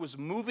God was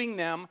moving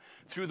them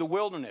through the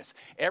wilderness.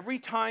 Every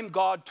time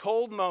God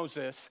told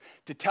Moses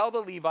to tell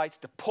the Levites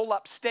to pull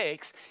up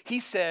stakes, he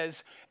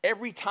says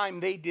every time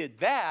they did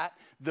that,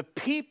 the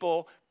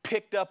people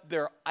picked up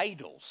their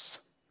idols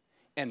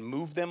and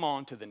moved them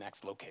on to the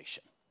next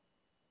location.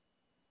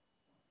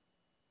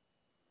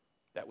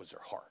 That was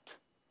their heart.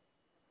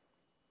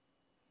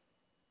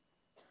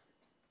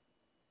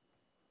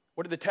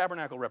 What did the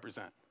tabernacle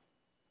represent?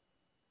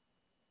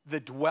 The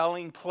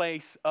dwelling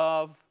place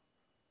of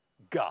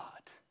God,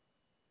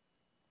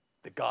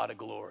 the God of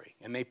glory.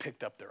 And they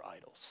picked up their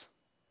idols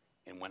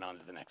and went on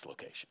to the next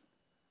location.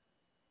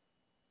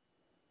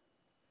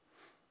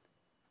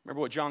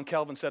 Remember what John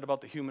Calvin said about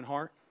the human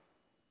heart?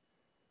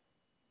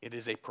 It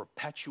is a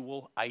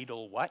perpetual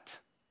idol what?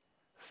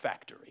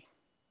 Factory.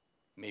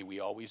 May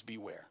we always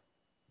beware.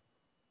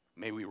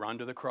 May we run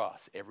to the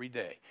cross every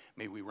day.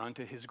 May we run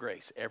to his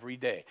grace every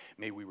day.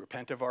 May we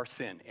repent of our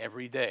sin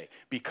every day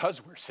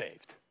because we're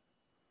saved.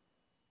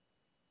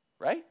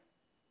 Right?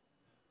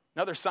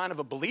 Another sign of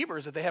a believer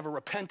is that they have a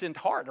repentant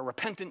heart, a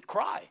repentant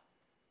cry.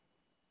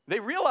 They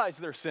realize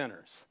they're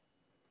sinners.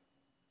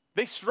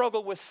 They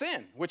struggle with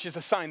sin, which is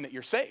a sign that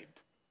you're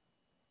saved.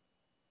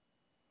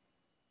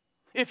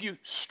 If you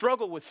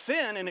struggle with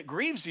sin and it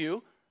grieves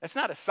you, that's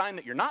not a sign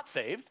that you're not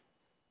saved.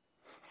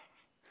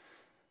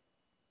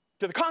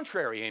 To the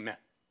contrary, amen.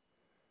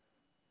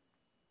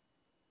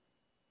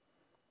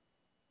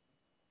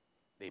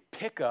 They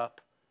pick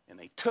up and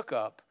they took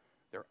up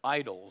their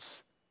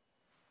idols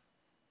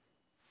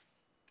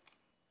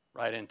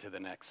right into the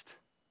next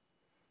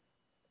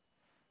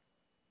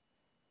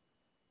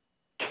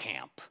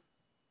camp.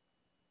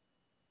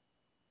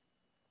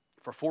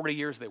 For 40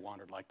 years they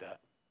wandered like that.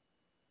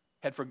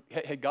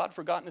 Had God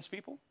forgotten his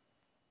people?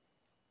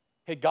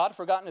 Had God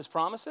forgotten his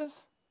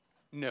promises?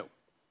 No.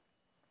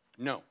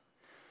 No.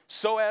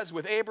 So as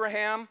with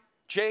Abraham,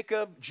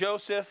 Jacob,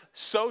 Joseph,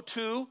 so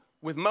too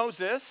with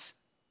Moses,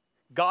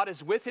 God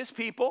is with his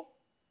people.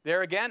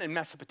 There again in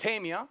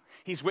Mesopotamia.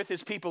 He's with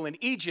his people in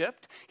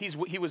Egypt.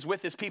 He was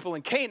with his people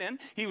in Canaan.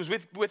 He was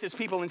with his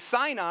people in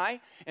Sinai.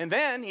 And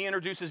then he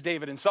introduces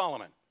David and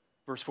Solomon.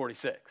 Verse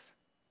 46.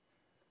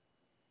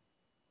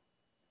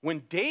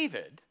 When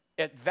David,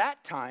 at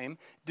that time,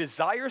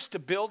 desires to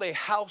build a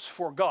house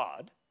for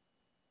God,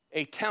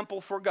 a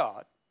temple for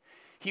God.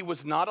 He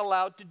was not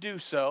allowed to do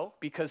so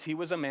because he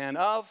was a man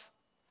of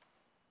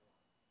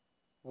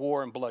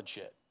war and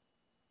bloodshed.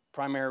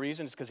 Primary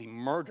reason is because he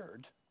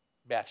murdered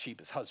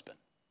Bathsheba's husband.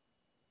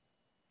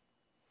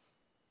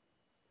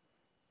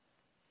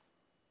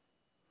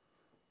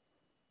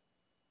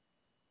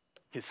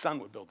 His son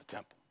would build the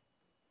temple.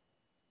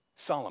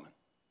 Solomon.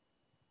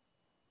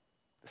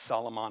 The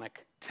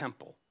Solomonic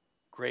temple.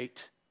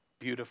 Great,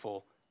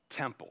 beautiful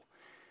temple.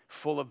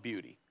 Full of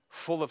beauty,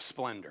 full of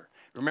splendor.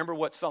 Remember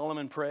what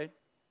Solomon prayed?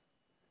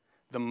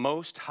 The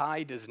Most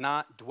High does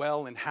not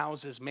dwell in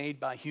houses made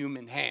by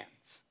human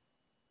hands.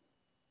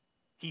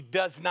 He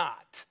does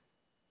not.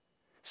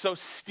 So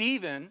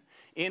Stephen,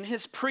 in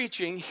his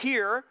preaching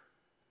here,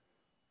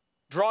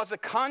 draws a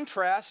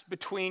contrast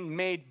between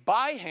made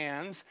by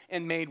hands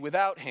and made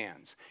without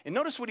hands. And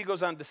notice what he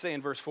goes on to say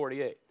in verse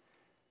 48.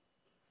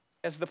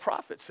 As the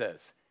prophet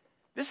says,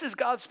 this is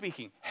God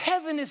speaking,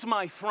 heaven is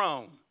my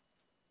throne.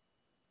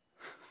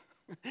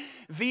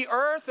 The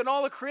earth and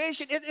all the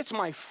creation, it's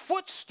my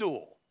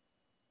footstool.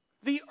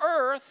 The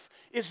earth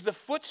is the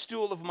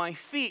footstool of my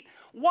feet.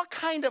 What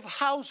kind of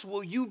house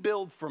will you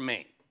build for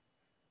me?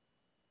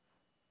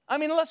 I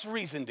mean, let's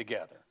reason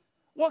together.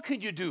 What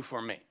could you do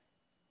for me?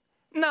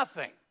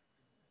 Nothing.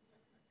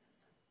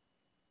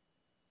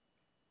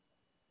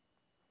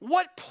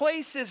 What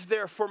place is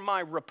there for my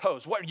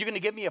repose? What, are you going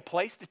to give me a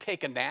place to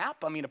take a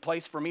nap? I mean, a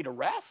place for me to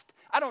rest?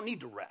 I don't need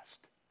to rest.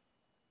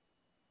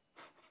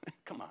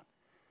 Come on.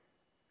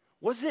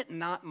 Was it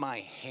not my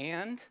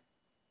hand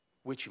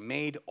which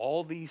made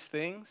all these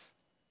things?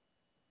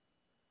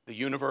 The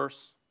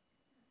universe.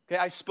 Okay,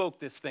 I spoke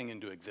this thing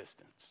into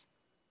existence.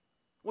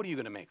 What are you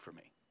going to make for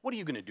me? What are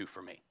you going to do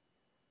for me?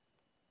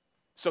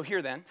 So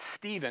here then,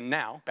 Stephen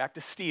now, back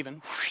to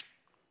Stephen.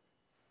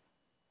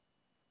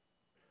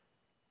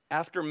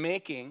 After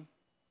making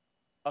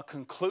a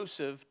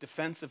conclusive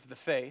defense of the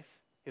faith,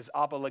 his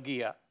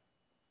apologia,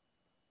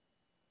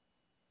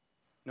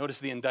 notice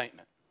the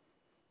indictment.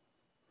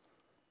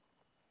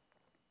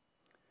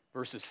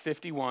 Verses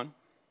 51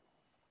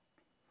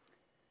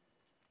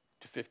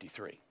 to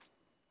 53.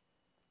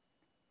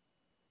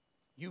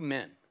 You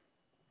men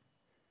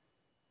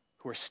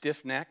who are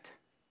stiff-necked,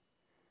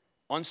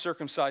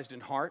 uncircumcised in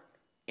heart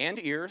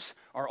and ears,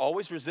 are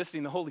always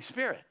resisting the Holy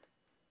Spirit.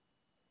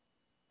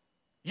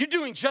 You're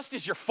doing just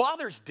as your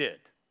fathers did.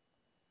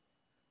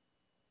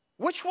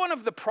 Which one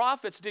of the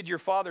prophets did your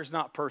fathers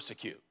not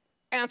persecute?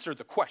 Answer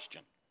the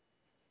question.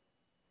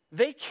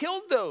 They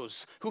killed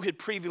those who had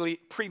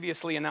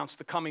previously announced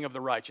the coming of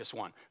the righteous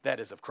one, that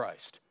is of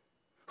Christ,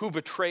 who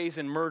betrays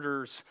and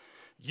murders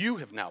you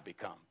have now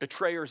become.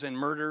 Betrayers and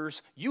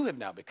murderers you have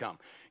now become.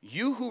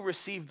 You who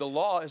received the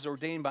law as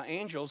ordained by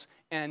angels,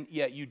 and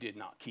yet you did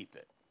not keep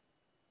it.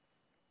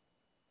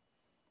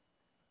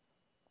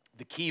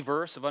 The key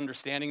verse of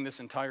understanding this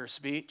entire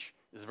speech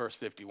is verse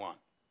 51.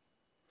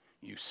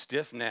 You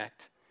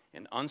stiff-necked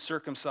and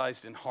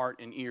uncircumcised in heart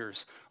and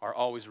ears are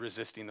always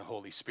resisting the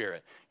Holy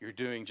Spirit. You're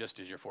doing just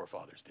as your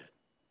forefathers did.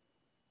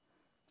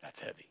 That's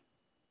heavy.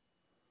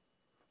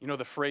 You know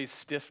the phrase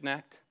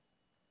stiff-necked?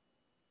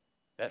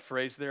 That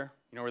phrase there,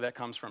 you know where that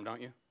comes from,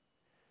 don't you?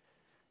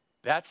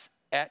 That's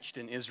etched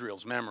in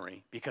Israel's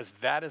memory because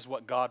that is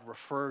what God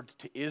referred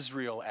to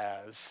Israel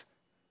as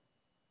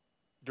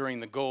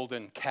during the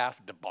golden calf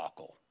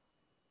debacle.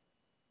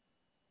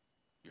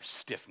 You're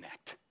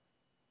stiff-necked.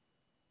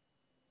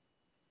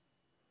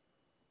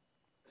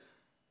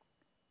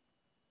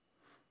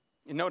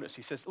 And notice,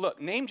 he says, look,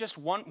 name just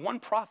one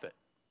prophet.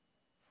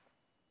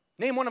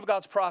 Name one of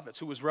God's prophets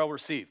who was well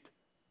received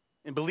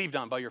and believed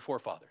on by your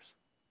forefathers.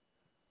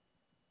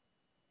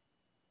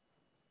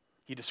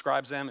 He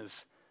describes them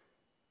as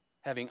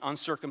having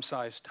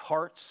uncircumcised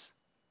hearts,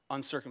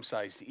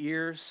 uncircumcised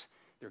ears.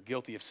 They're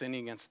guilty of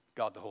sinning against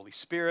God the Holy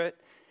Spirit,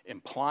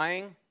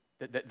 implying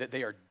that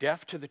they are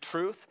deaf to the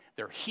truth.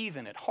 They're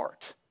heathen at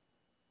heart.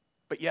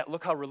 But yet,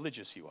 look how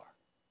religious you are.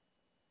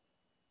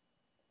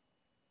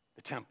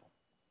 The temple,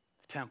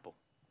 the temple,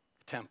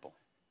 the temple,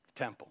 the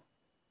temple.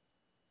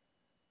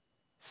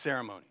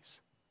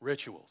 Ceremonies,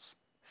 rituals,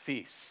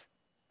 feasts,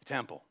 the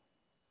temple.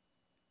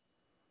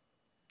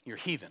 You're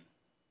heathen.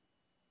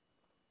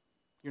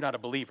 You're not a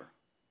believer.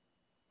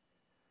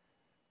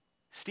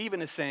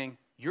 Stephen is saying,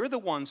 you're the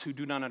ones who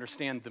do not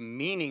understand the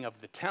meaning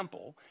of the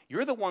temple.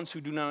 You're the ones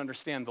who do not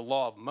understand the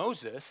law of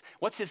Moses.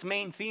 What's his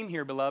main theme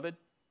here, beloved?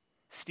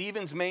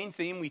 Stephen's main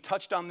theme, we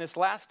touched on this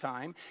last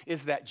time,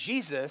 is that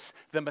Jesus,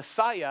 the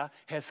Messiah,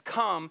 has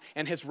come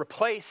and has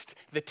replaced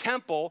the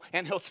temple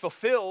and has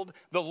fulfilled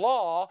the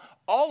law,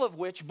 all of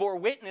which bore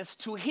witness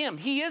to him.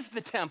 He is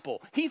the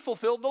temple. He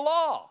fulfilled the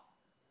law.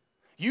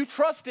 You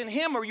trust in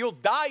him or you'll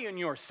die in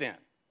your sin.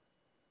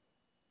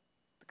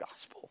 The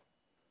gospel.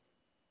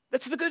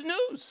 That's the good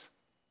news.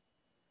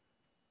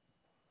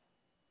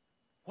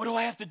 What do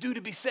I have to do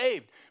to be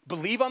saved?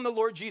 Believe on the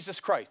Lord Jesus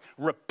Christ.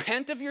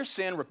 Repent of your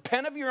sin,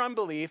 repent of your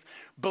unbelief,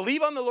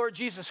 believe on the Lord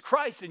Jesus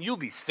Christ, and you'll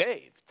be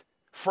saved.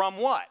 From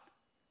what?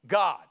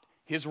 God,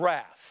 his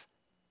wrath,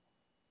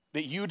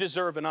 that you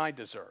deserve and I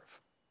deserve.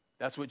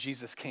 That's what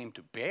Jesus came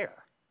to bear.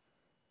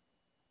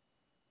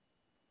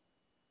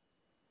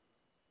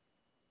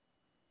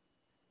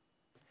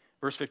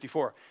 Verse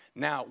 54,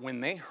 now when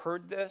they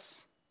heard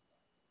this,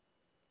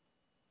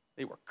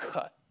 they were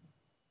cut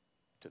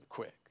to the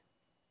quick.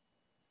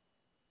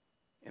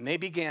 And they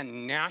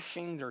began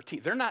gnashing their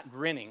teeth. They're not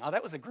grinning. Oh,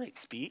 that was a great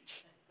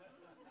speech.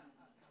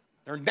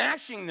 They're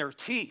gnashing their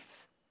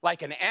teeth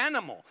like an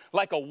animal,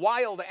 like a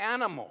wild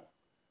animal.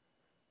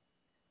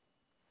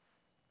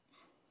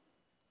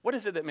 What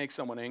is it that makes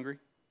someone angry?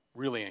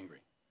 Really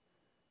angry.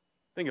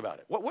 Think about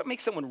it. What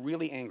makes someone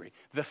really angry?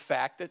 The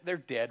fact that they're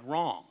dead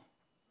wrong.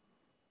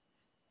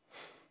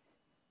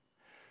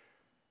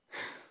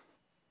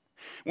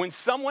 When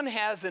someone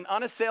has an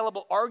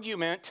unassailable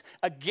argument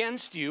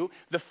against you,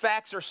 the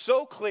facts are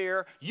so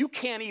clear, you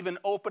can't even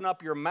open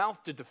up your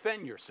mouth to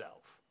defend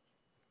yourself.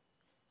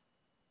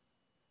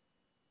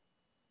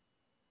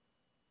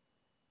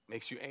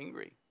 Makes you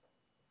angry.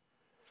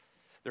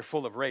 They're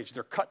full of rage.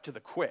 They're cut to the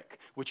quick,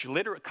 which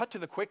cut to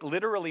the quick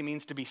literally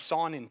means to be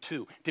sawn in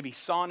two, to be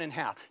sawn in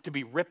half, to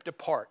be ripped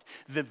apart.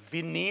 The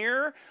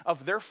veneer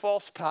of their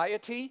false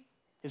piety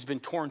has been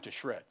torn to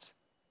shreds.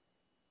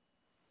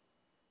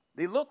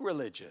 They look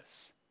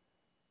religious.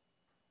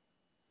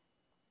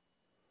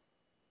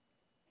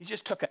 He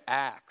just took an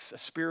axe, a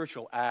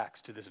spiritual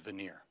axe, to this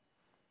veneer.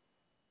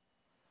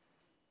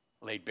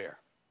 Laid bare.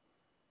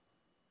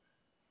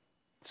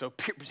 So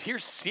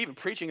here's Stephen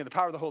preaching in the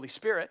power of the Holy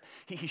Spirit.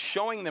 He's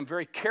showing them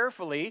very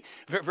carefully,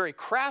 very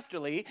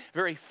craftily,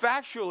 very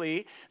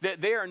factually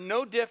that they are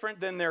no different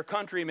than their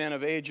countrymen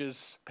of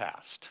ages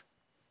past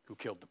who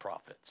killed the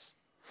prophets.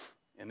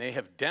 And they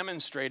have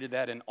demonstrated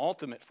that in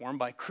ultimate form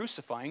by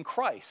crucifying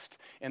Christ.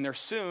 And they're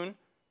soon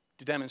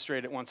to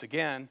demonstrate it once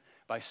again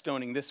by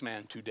stoning this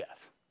man to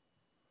death.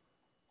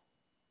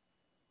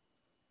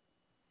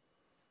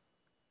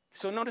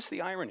 So notice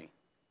the irony.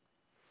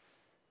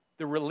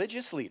 The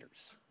religious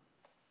leaders,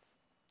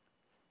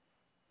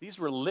 these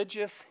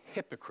religious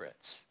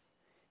hypocrites,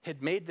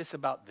 had made this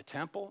about the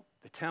temple,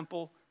 the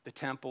temple, the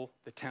temple,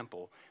 the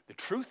temple. The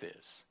truth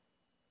is,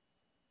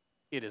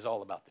 it is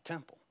all about the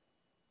temple.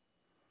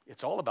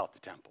 It's all about the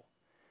temple,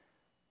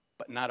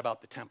 but not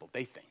about the temple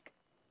they think.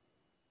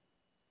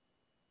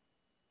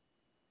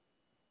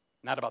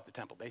 Not about the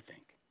temple they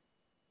think.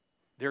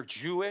 Their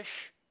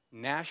Jewish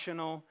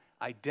national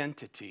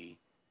identity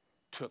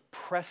took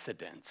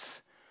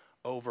precedence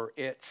over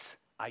its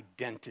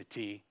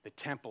identity, the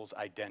temple's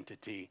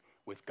identity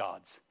with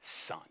God's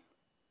Son,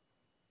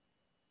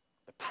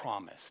 the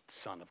promised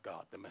Son of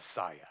God, the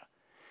Messiah.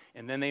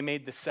 And then they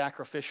made the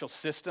sacrificial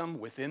system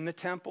within the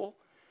temple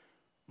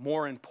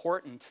more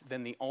important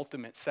than the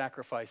ultimate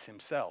sacrifice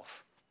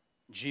himself.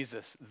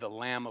 Jesus, the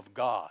Lamb of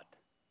God,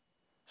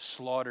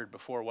 slaughtered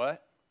before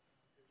what?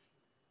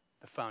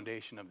 The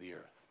foundation of the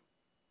earth,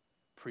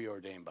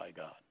 preordained by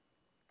God.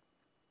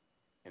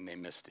 And they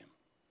missed him.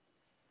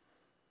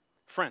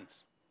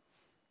 Friends,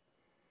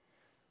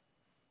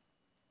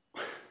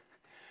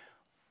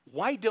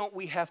 why don't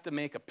we have to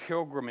make a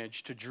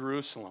pilgrimage to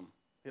Jerusalem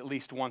at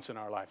least once in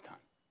our lifetime?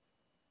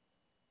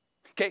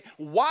 Okay,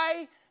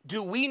 why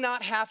do we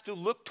not have to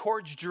look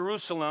towards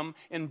Jerusalem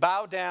and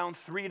bow down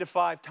 3 to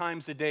 5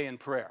 times a day in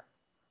prayer?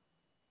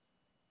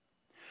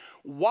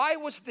 Why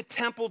was the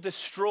temple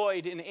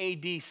destroyed in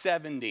AD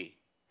 70?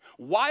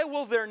 Why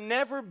will there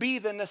never be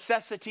the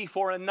necessity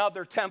for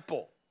another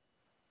temple?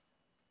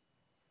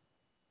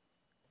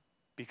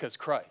 Because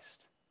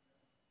Christ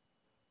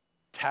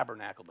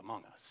tabernacled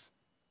among us.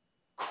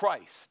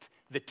 Christ,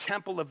 the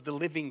temple of the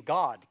living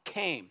God,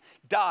 came,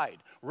 died,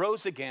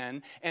 rose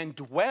again, and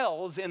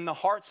dwells in the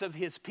hearts of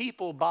his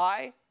people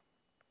by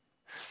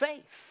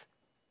faith.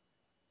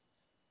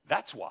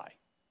 That's why.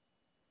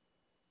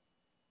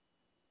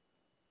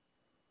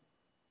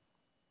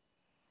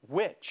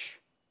 Which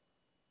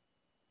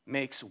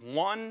makes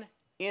one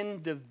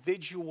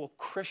individual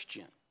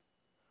Christian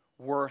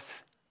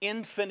worth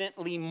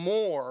infinitely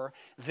more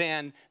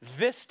than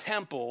this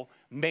temple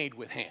made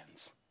with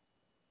hands.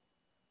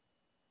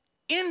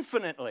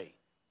 Infinitely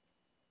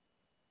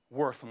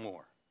worth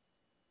more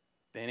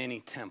than any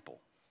temple,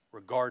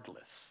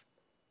 regardless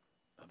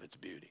of its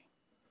beauty.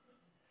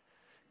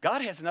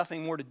 God has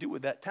nothing more to do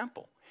with that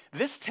temple.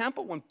 This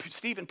temple, when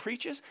Stephen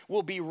preaches,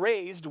 will be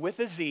razed with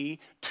a Z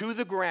to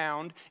the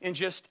ground in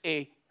just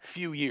a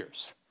few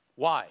years.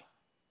 Why?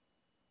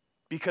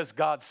 Because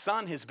God's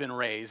Son has been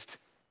raised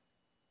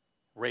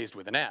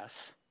with an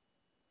S,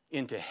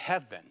 into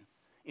heaven,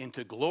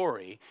 into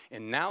glory,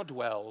 and now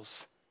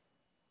dwells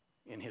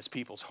in his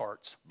people's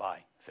hearts by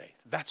faith.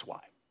 That's why.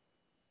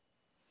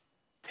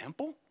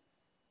 Temple?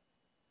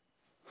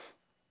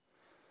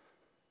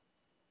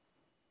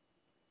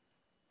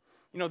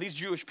 You know, these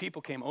Jewish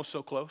people came oh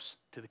so close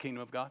to the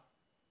kingdom of God.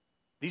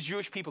 These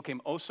Jewish people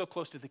came oh so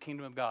close to the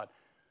kingdom of God.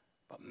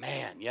 But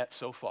man, yet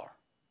so far.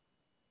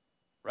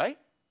 Right?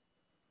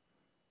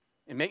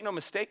 And make no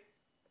mistake,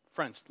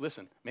 friends,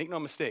 listen, make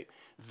no mistake.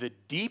 The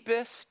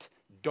deepest,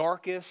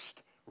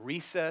 darkest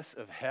recess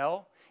of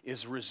hell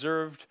is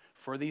reserved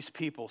for these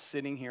people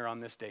sitting here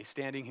on this day,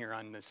 standing here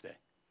on this day.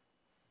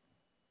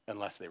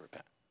 unless they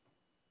repent.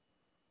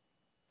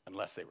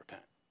 Unless they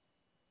repent.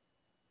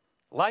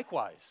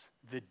 Likewise,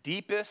 the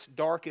deepest,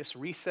 darkest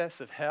recess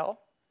of hell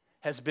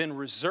has been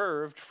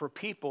reserved for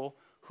people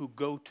who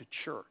go to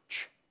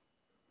church.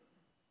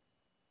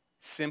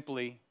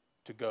 Simply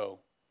to go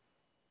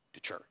to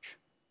church.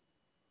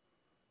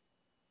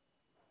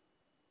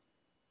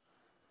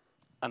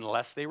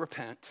 Unless they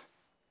repent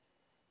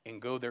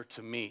and go there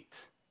to meet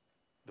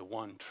the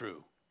one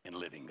true and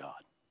living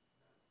God.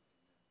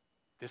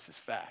 This is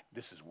fact.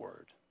 This is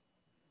word.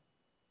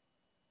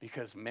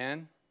 Because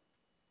men,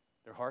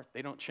 their heart,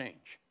 they don't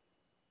change,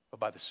 but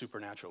by the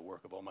supernatural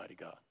work of Almighty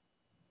God.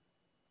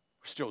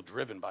 We're still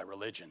driven by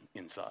religion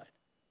inside.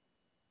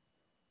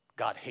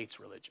 God hates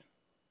religion.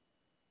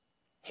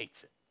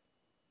 Hates it.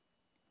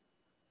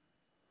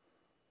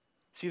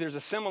 See, there's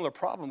a similar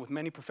problem with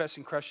many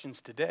professing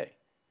Christians today.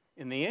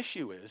 And the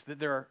issue is that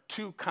there are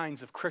two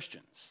kinds of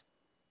Christians.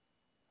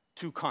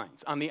 Two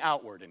kinds, on the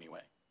outward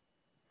anyway.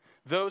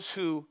 Those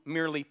who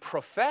merely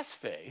profess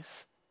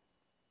faith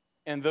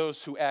and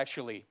those who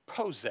actually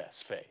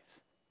possess faith.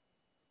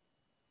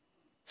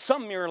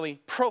 Some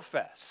merely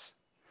profess.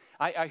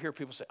 I hear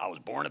people say, I was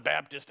born a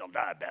Baptist, I'll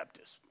die a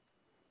Baptist.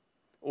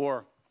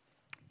 Or,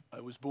 I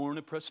was born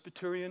a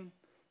Presbyterian,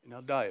 and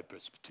I'll die a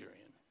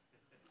Presbyterian.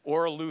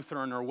 Or a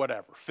Lutheran or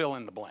whatever, fill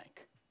in the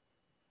blank.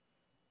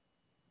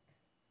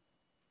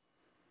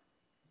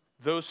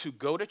 Those who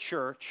go to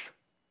church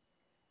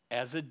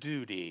as a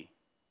duty,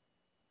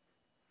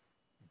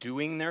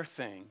 doing their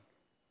thing,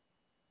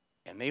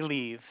 and they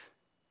leave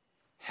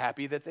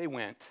happy that they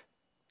went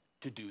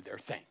to do their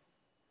thing.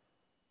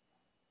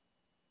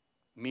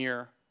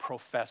 Mere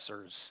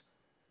professors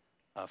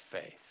of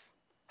faith.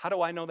 How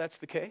do I know that's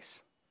the case?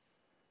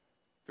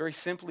 Very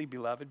simply,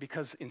 beloved,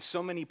 because in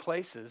so many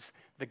places,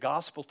 the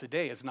gospel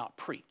today is not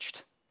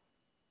preached.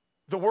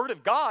 The word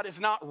of God is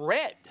not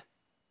read.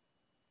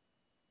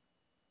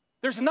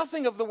 There's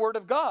nothing of the word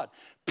of God.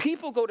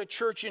 People go to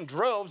church in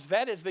droves,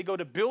 that is, they go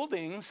to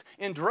buildings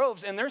in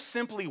droves, and they're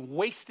simply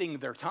wasting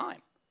their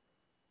time.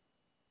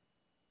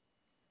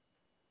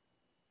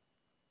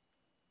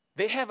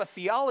 They have a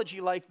theology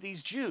like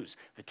these Jews.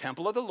 The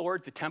temple of the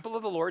Lord, the temple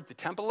of the Lord, the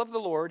temple of the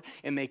Lord,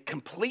 and they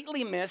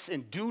completely miss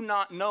and do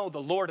not know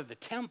the Lord of the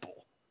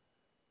temple.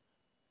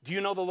 Do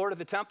you know the Lord of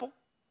the temple?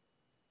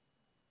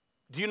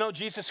 Do you know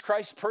Jesus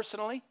Christ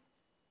personally?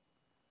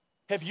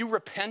 Have you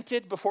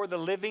repented before the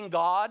living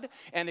God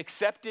and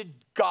accepted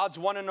God's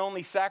one and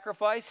only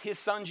sacrifice, his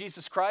son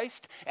Jesus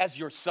Christ, as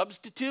your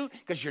substitute?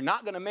 Because you're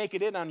not going to make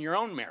it in on your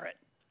own merit.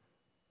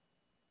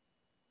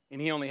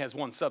 And he only has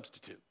one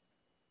substitute.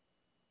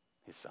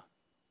 His son.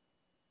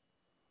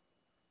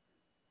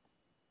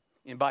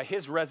 And by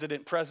his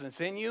resident presence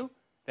in you,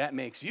 that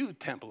makes you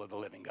temple of the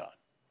living God.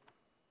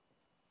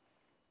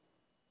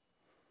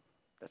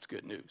 That's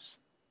good news.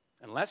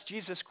 Unless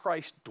Jesus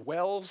Christ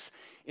dwells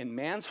in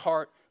man's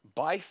heart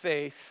by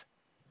faith,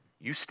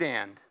 you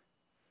stand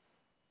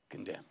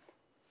condemned.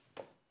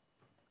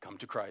 Come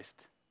to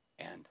Christ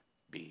and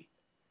be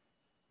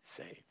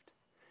saved.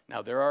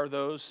 Now there are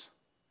those,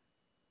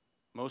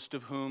 most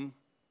of whom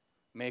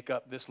make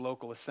up this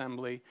local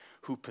assembly,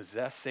 who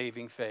possess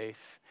saving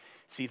faith.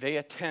 See, they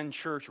attend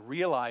church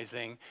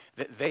realizing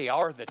that they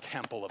are the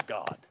temple of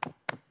God.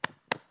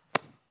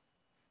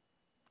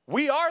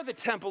 We are the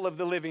temple of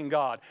the living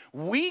God.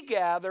 We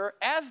gather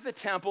as the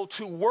temple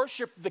to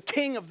worship the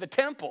king of the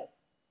temple,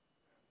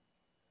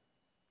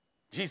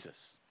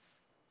 Jesus.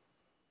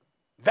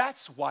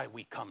 That's why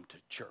we come to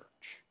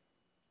church,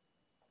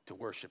 to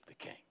worship the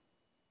king.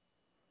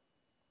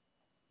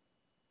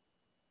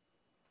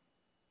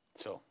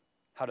 So,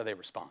 how do they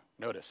respond?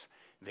 Notice,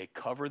 they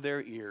cover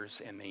their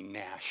ears and they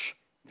gnash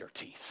their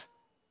teeth.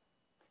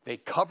 They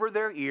cover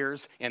their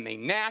ears and they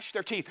gnash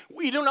their teeth.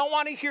 We do not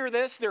want to hear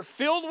this. They're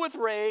filled with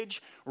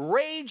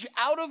rage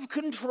out of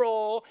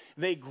control.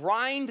 They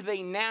grind,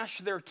 they gnash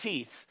their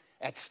teeth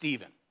at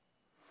Stephen.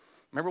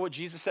 Remember what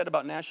Jesus said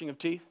about gnashing of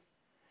teeth?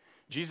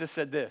 Jesus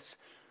said this,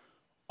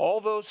 all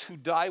those who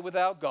die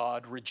without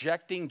God,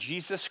 rejecting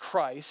Jesus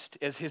Christ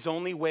as his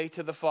only way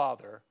to the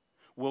Father,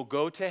 will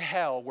go to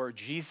hell, where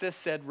Jesus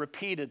said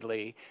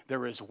repeatedly,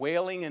 there is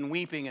wailing and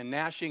weeping and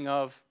gnashing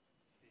of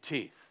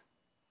teeth.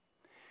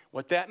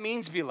 What that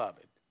means,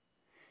 beloved,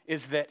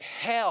 is that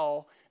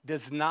hell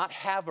does not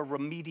have a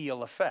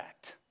remedial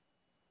effect.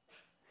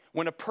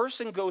 When a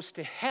person goes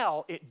to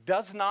hell, it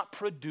does not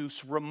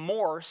produce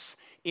remorse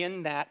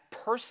in that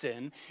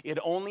person. It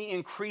only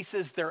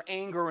increases their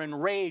anger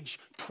and rage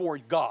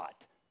toward God,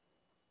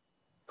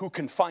 who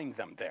confined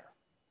them there.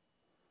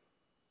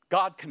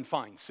 God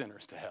confines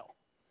sinners to hell.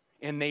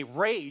 And they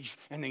rage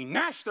and they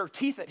gnash their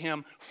teeth at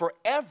him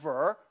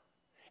forever.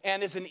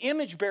 And as an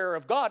image bearer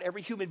of God,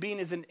 every human being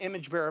is an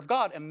image bearer of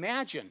God.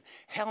 Imagine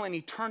hell in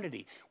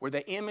eternity, where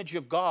the image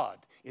of God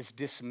is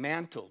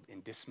dismantled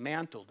and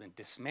dismantled and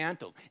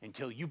dismantled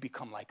until you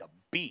become like a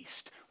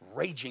beast,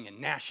 raging and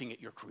gnashing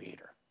at your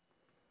Creator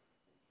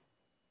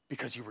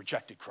because you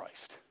rejected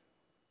Christ.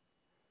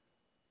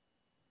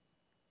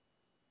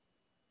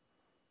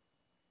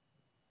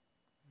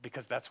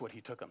 Because that's what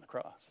he took on the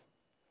cross.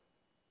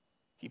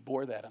 He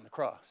bore that on the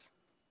cross.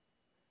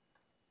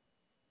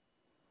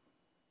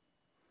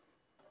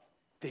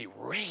 They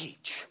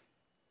rage.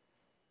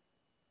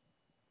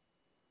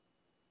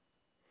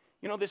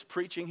 You know this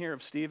preaching here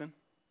of Stephen?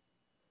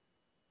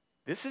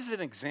 This is an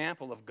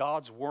example of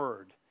God's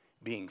word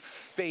being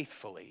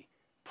faithfully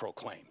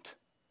proclaimed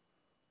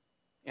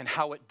and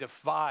how it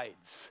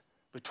divides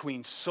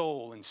between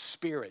soul and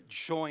spirit,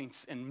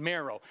 joints and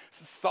marrow,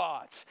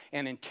 thoughts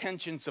and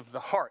intentions of the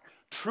heart.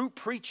 True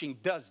preaching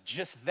does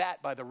just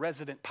that by the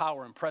resident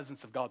power and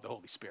presence of God, the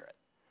Holy Spirit.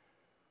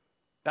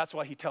 That's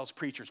why he tells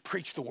preachers,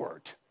 preach the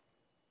word,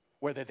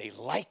 whether they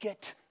like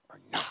it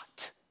or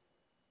not.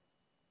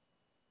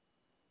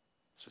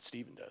 That's what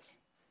Stephen does,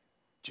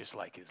 just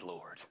like his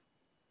Lord,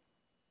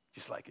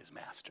 just like his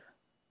master.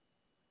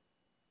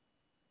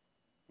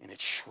 And it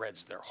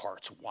shreds their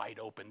hearts wide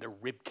open. Their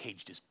rib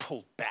cage is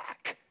pulled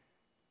back.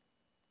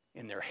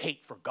 And their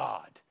hate for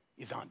God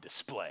is on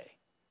display.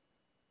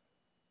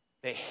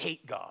 They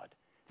hate God.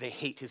 They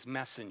hate his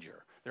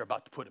messenger. They're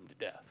about to put him to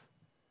death.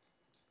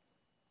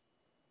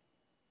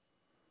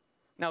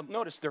 Now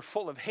notice they're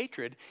full of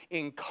hatred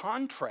in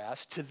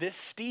contrast to this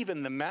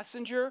Stephen, the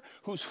messenger,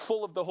 who's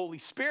full of the Holy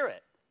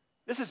Spirit.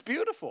 This is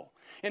beautiful.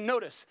 And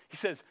notice, he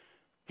says,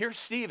 here's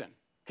Stephen.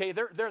 Okay,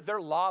 they're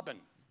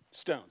lobbing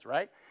stones,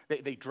 right?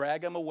 They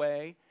drag him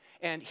away,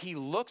 and he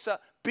looks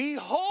up.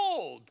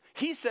 Behold,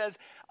 he says,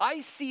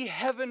 I see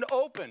heaven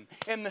open,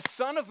 and the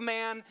Son of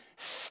Man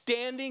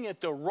standing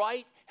at the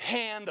right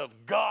hand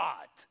of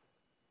God.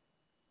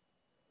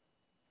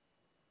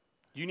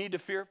 You need to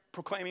fear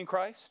proclaiming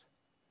Christ?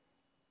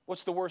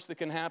 What's the worst that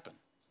can happen?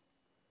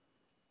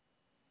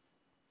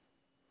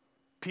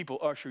 People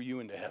usher you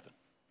into heaven.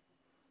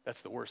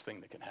 That's the worst thing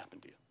that can happen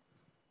to you.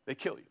 They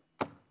kill you.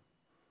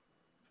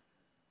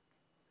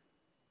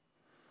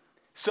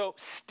 So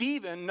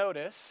Stephen,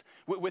 notice,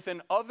 with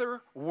an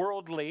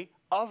otherworldly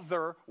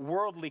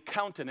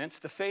countenance,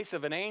 the face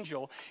of an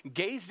angel,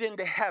 gazed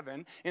into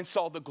heaven and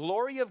saw the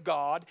glory of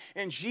God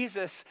and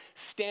Jesus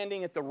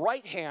standing at the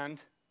right hand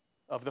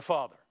of the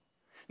Father.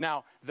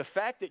 Now, the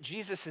fact that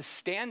Jesus is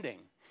standing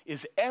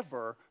is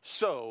ever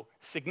so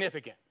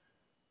significant,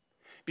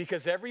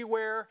 because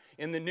everywhere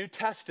in the New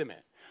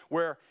Testament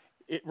where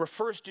it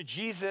refers to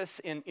Jesus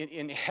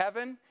in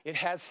heaven, it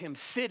has him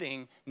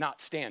sitting,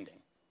 not standing.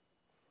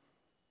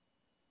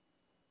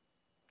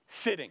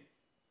 Sitting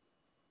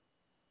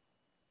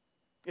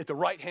at the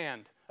right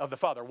hand of the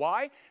Father.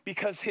 Why?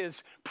 Because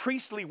his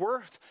priestly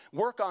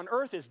work on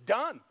earth is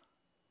done.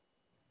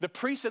 The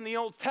priests in the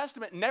Old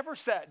Testament never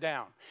sat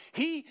down.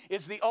 He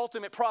is the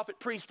ultimate prophet,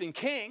 priest, and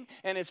king,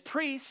 and as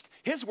priest,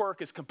 his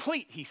work is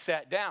complete. He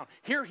sat down.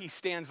 Here he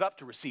stands up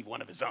to receive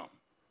one of his own,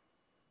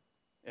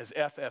 as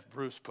F.F.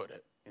 Bruce put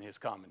it in his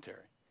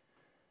commentary.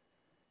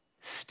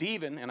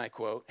 Stephen, and I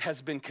quote,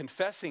 has been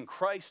confessing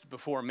Christ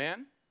before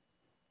men,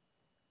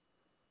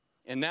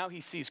 and now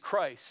he sees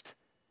Christ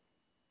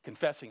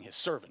confessing his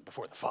servant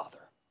before the Father.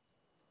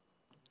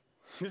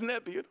 Isn't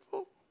that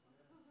beautiful?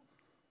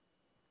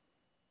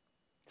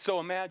 So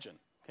imagine,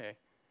 okay,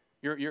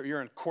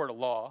 you're in a court of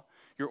law.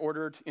 You're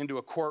ordered into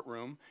a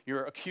courtroom.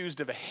 You're accused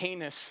of a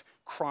heinous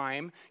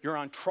crime. You're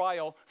on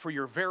trial for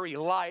your very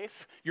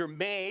life. You've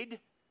made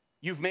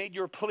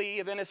your plea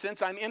of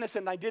innocence. I'm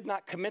innocent. I did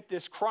not commit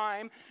this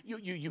crime.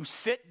 You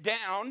sit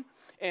down,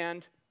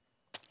 and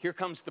here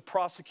comes the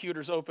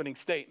prosecutor's opening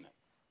statement.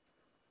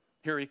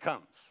 Here he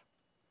comes.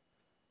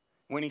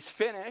 When he's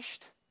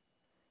finished,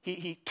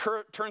 he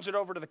turns it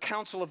over to the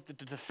counsel of the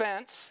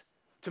defense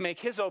to make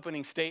his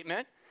opening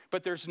statement,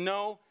 but there's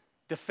no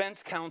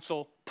defense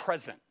counsel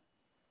present.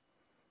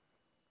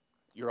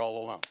 You're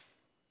all alone.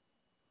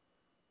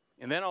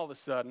 And then all of a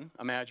sudden,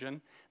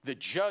 imagine, the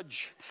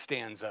judge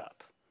stands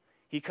up.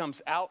 He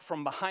comes out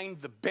from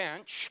behind the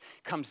bench,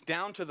 comes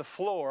down to the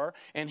floor,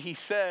 and he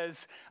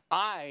says,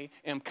 I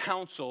am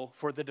counsel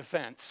for the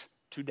defense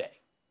today.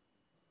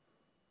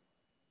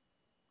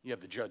 You have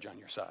the judge on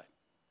your side.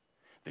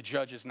 The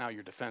judge is now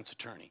your defense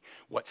attorney.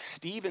 What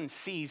Stephen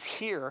sees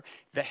here,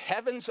 the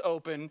heavens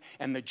open,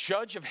 and the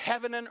judge of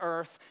heaven and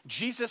earth,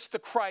 Jesus the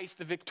Christ,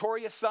 the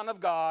victorious Son of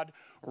God,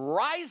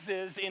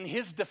 rises in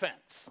his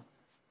defense.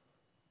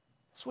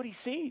 That's what he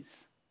sees.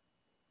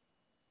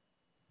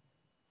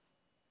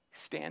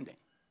 Standing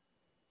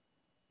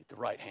at the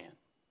right hand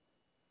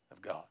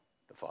of God,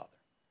 the Father.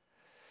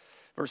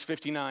 Verse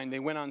 59, they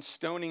went on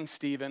stoning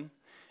Stephen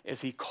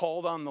as he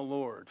called on the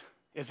Lord.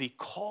 As he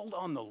called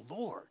on the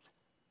Lord.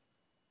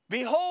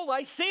 Behold,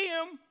 I see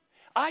him.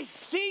 I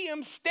see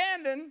him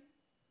standing.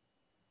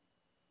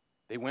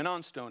 They went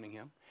on stoning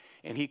him,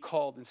 and he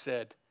called and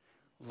said,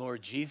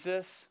 Lord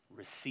Jesus,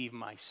 receive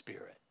my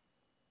spirit.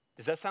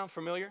 Does that sound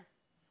familiar?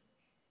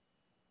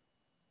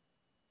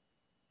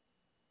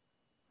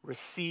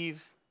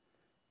 Receive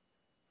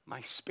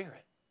my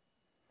spirit.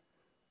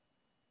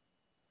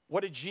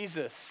 What did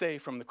Jesus say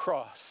from the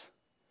cross?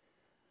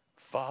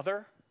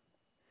 Father,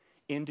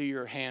 into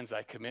your hands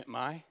I commit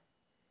my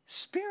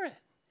spirit.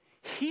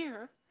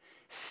 Here,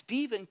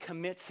 Stephen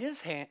commits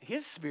his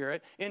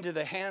spirit into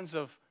the hands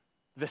of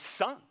the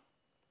Son.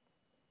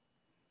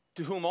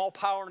 to whom all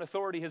power and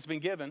authority has been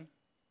given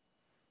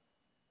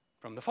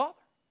from the Father.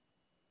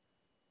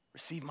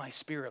 Receive my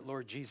Spirit,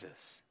 Lord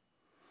Jesus.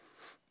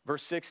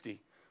 Verse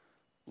 60,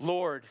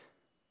 Lord,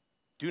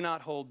 do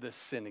not hold this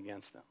sin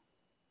against them.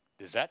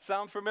 Does that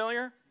sound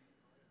familiar?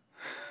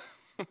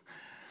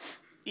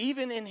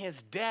 Even in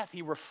his death,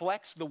 he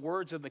reflects the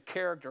words of the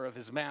character of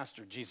his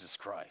master, Jesus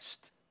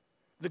Christ.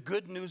 The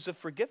good news of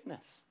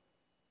forgiveness.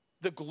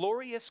 The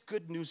glorious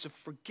good news of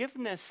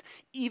forgiveness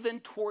even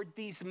toward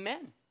these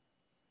men.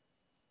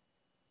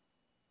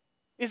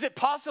 Is it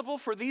possible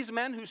for these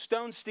men who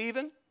stoned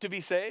Stephen to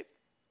be saved?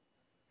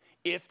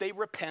 If they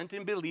repent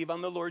and believe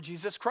on the Lord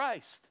Jesus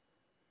Christ.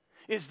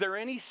 Is there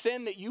any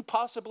sin that you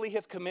possibly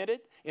have committed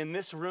in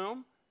this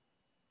room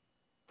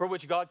for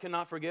which God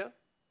cannot forgive?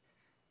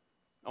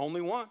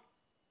 Only one.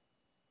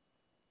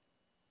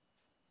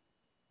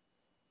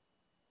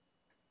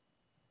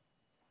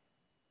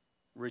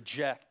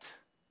 Reject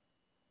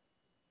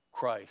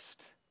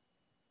Christ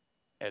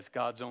as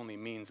God's only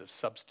means of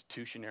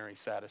substitutionary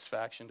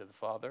satisfaction to the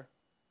Father.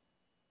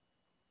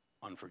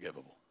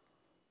 Unforgivable.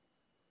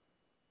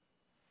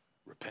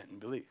 Repent and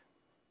believe,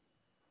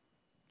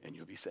 and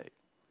you'll be saved.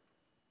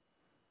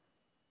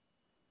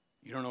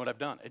 You don't know what I've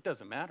done. It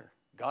doesn't matter.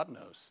 God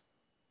knows.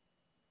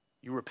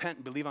 You repent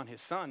and believe on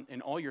his Son,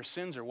 and all your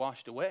sins are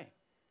washed away.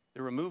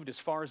 They're removed as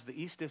far as the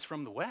east is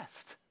from the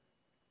west.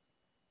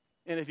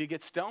 And if you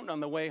get stoned on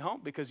the way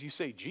home because you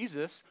say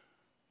Jesus,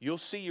 you'll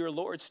see your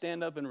Lord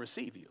stand up and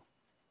receive you.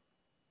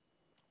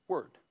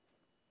 Word.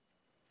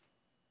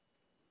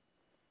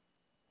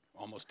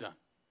 Almost done.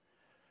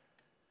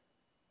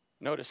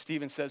 Notice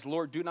Stephen says,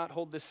 Lord, do not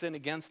hold this sin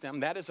against them.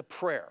 That is a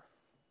prayer.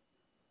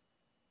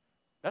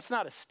 That's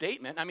not a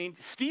statement. I mean,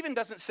 Stephen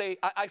doesn't say,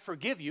 I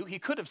forgive you. He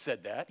could have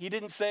said that. He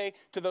didn't say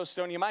to those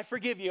stoning him, I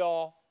forgive you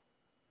all.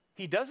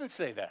 He doesn't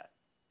say that.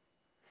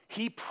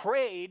 He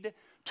prayed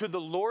to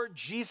the Lord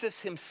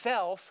Jesus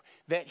himself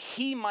that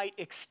he might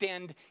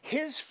extend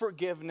his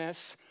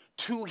forgiveness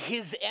to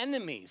his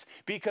enemies.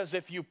 Because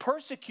if you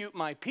persecute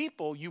my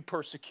people, you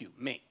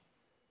persecute me.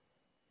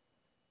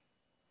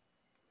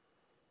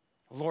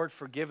 Lord,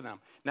 forgive them.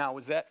 Now,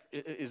 is that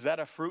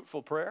a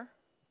fruitful prayer?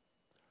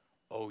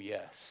 Oh,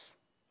 yes.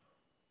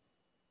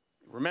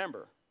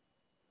 Remember,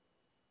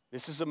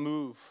 this is a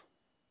move.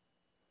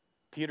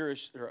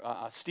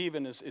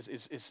 Stephen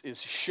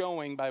is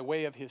showing by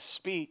way of his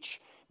speech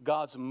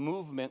God's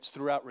movements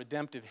throughout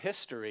redemptive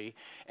history.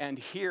 And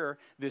here,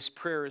 this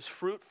prayer is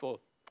fruitful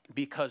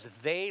because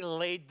they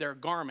laid their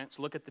garments,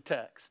 look at the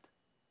text.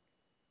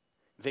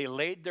 They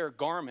laid their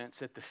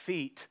garments at the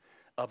feet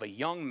of a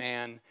young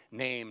man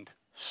named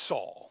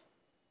Saul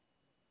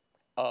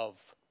of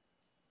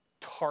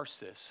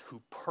Tarsus,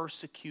 who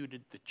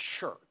persecuted the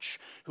church,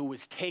 who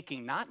was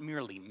taking not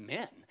merely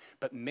men,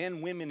 but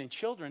men, women, and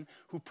children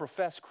who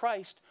profess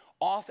Christ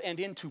off and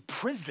into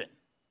prison.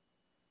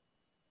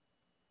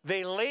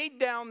 They laid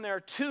down their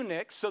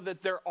tunics so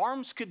that their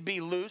arms could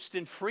be loosed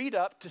and freed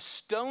up to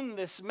stone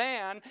this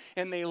man,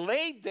 and they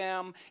laid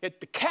them at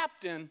the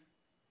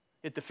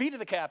feet of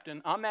the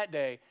captain on that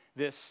day,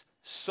 this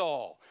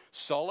Saul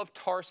of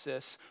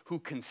Tarsus, who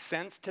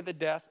consents to the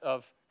death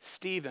of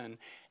Stephen.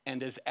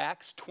 And as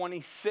Acts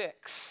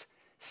 26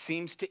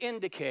 seems to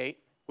indicate,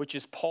 which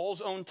is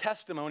Paul's own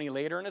testimony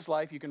later in his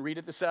life, you can read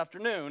it this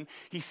afternoon,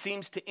 he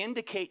seems to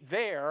indicate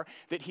there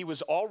that he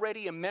was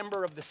already a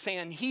member of the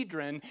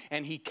Sanhedrin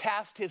and he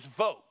cast his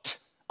vote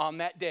on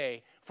that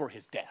day for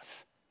his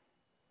death.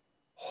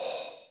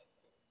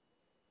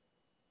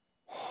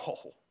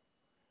 Oh.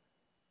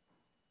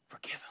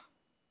 Forgive him.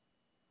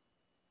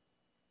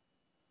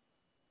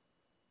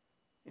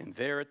 And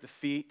there at the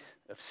feet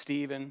of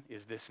Stephen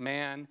is this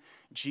man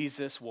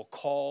Jesus will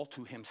call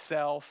to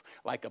himself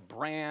like a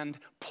brand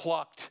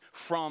plucked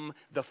from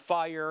the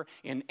fire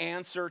in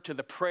answer to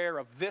the prayer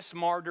of this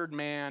martyred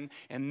man.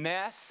 And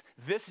this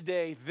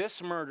day,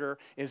 this murder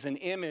is an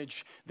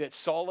image that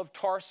Saul of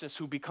Tarsus,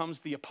 who becomes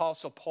the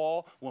Apostle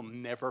Paul, will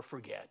never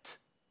forget.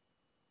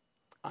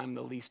 I'm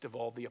the least of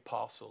all the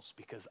apostles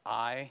because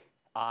I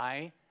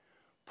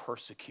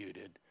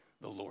persecuted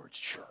the Lord's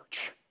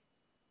church.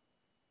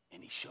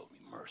 And he showed me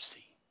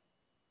mercy.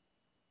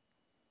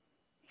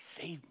 He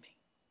saved me.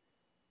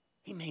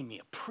 He made me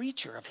a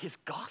preacher of his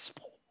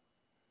gospel.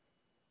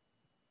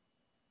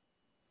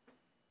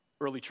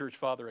 Early church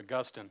father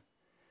Augustine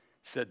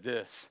said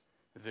this: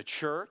 the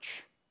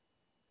church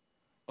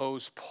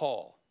owes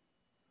Paul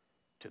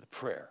to the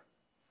prayer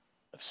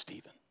of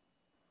Stephen.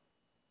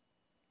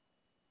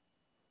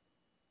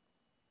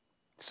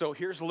 So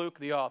here's Luke,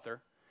 the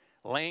author,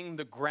 laying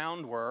the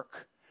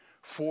groundwork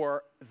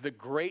for the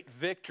great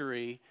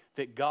victory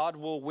that God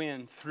will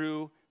win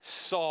through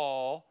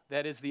Saul,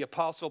 that is the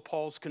Apostle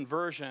Paul's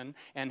conversion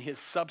and his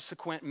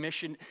subsequent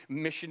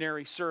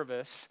missionary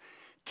service,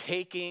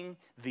 taking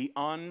the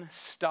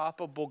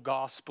unstoppable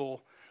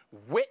gospel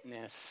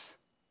witness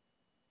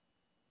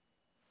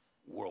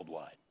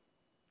worldwide.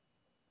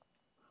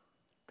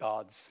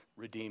 God's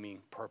redeeming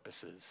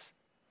purposes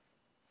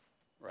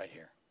right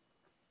here.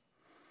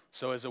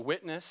 So as a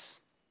witness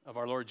of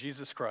our Lord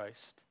Jesus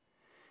Christ,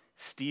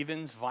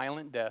 Stephen's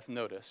violent death,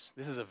 notice,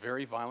 this is a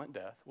very violent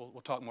death.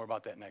 We'll talk more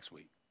about that next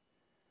week.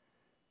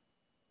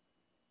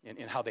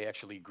 And how they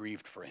actually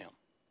grieved for him.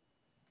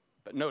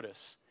 But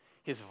notice,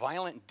 his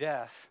violent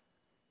death,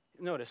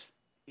 notice,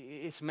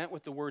 it's meant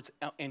with the words,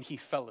 and he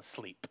fell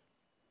asleep.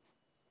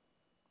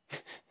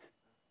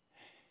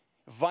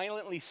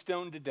 Violently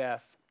stoned to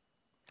death,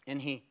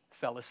 and he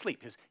fell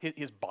asleep.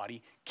 His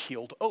body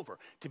keeled over.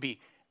 To be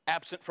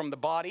absent from the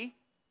body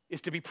is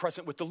to be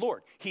present with the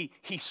Lord.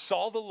 He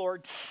saw the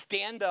Lord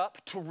stand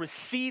up to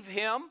receive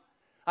him.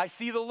 I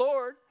see the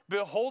Lord.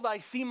 Behold, I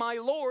see my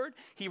Lord.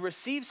 He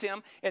receives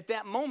him. At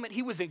that moment,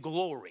 he was in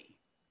glory.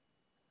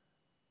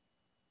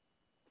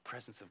 The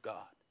presence of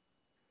God.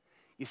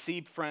 You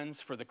see, friends,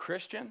 for the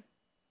Christian,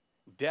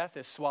 death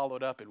is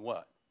swallowed up in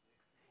what?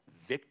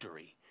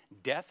 Victory.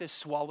 Death is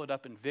swallowed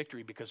up in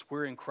victory because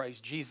we're in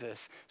Christ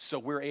Jesus, so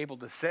we're able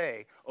to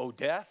say, "Oh,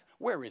 death,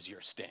 where is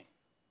your sting?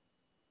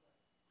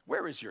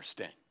 Where is your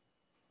sting?"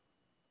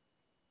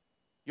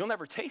 You'll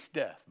never taste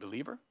death,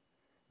 believer.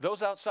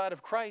 Those outside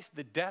of Christ,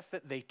 the death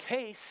that they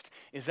taste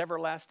is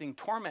everlasting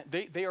torment.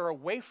 They are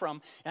away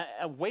from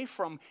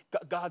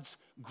God's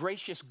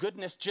gracious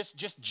goodness,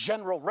 just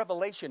general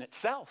revelation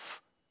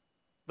itself.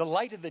 The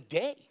light of the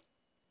day,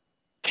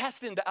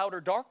 cast into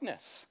outer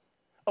darkness,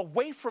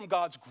 away from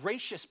God's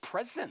gracious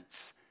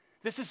presence.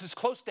 This is as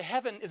close to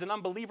heaven as an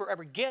unbeliever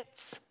ever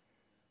gets.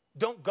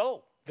 Don't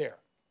go there.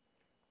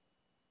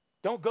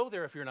 Don't go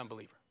there if you're an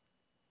unbeliever.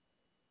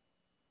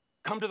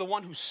 Come to the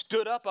one who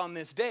stood up on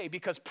this day,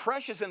 because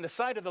precious in the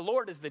sight of the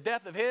Lord is the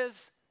death of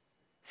his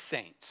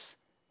saints.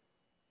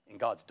 And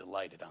God's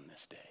delighted on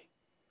this day.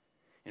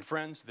 And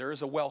friends, there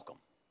is a welcome.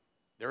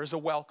 There is a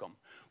welcome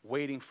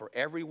waiting for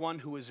everyone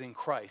who is in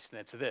Christ, and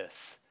it's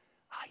this.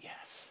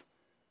 Yes.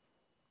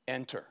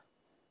 Enter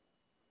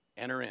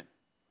in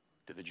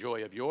to the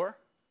joy of your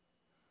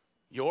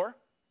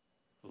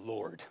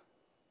Lord.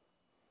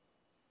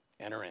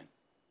 Enter in.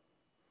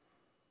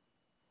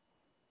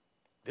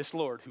 This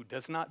Lord who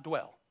does not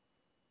dwell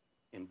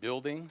in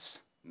buildings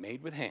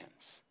made with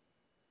hands,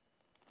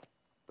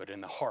 but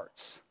in the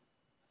hearts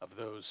of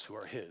those who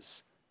are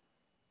his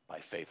by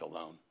faith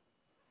alone,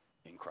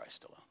 in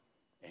Christ alone.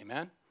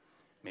 Amen?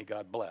 May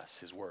God bless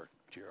his word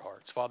to your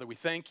hearts. Father, we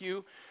thank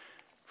you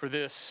for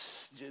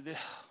this.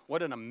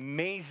 What an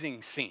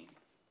amazing scene.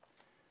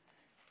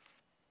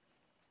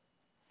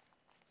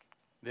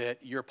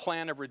 That your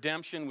plan of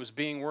redemption was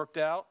being worked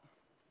out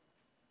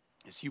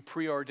as you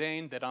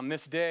preordained that on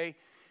this day,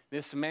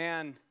 this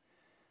man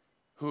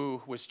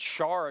who was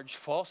charged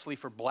falsely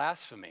for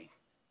blasphemy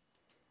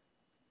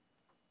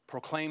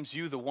proclaims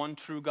you the one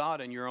true God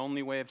and your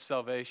only way of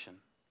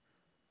salvation.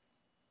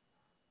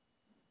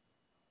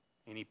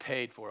 And he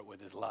paid for it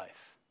with his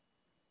life.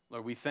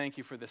 Lord, we thank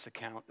you for this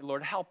account.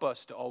 Lord, help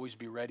us to always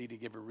be ready to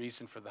give a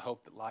reason for the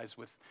hope that lies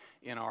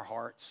within our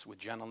hearts, with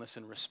gentleness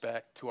and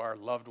respect to our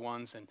loved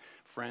ones and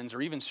friends,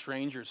 or even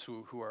strangers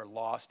who are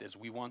lost as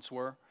we once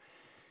were.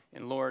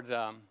 And Lord,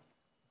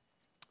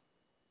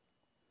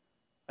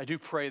 I do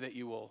pray that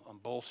you will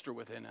bolster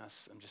within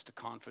us just a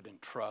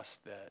confident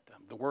trust that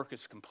the work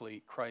is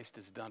complete, Christ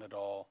has done it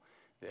all,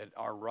 that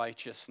our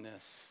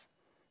righteousness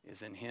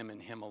is in him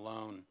and him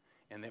alone,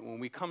 and that when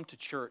we come to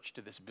church,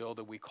 to this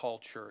building we call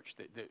church,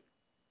 that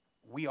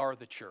we are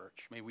the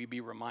church. May we be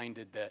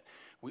reminded that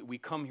we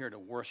come here to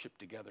worship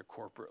together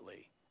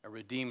corporately, a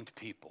redeemed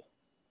people,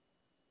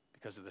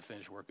 because of the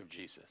finished work of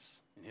Jesus.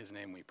 In his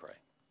name we pray.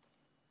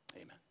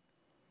 Amen.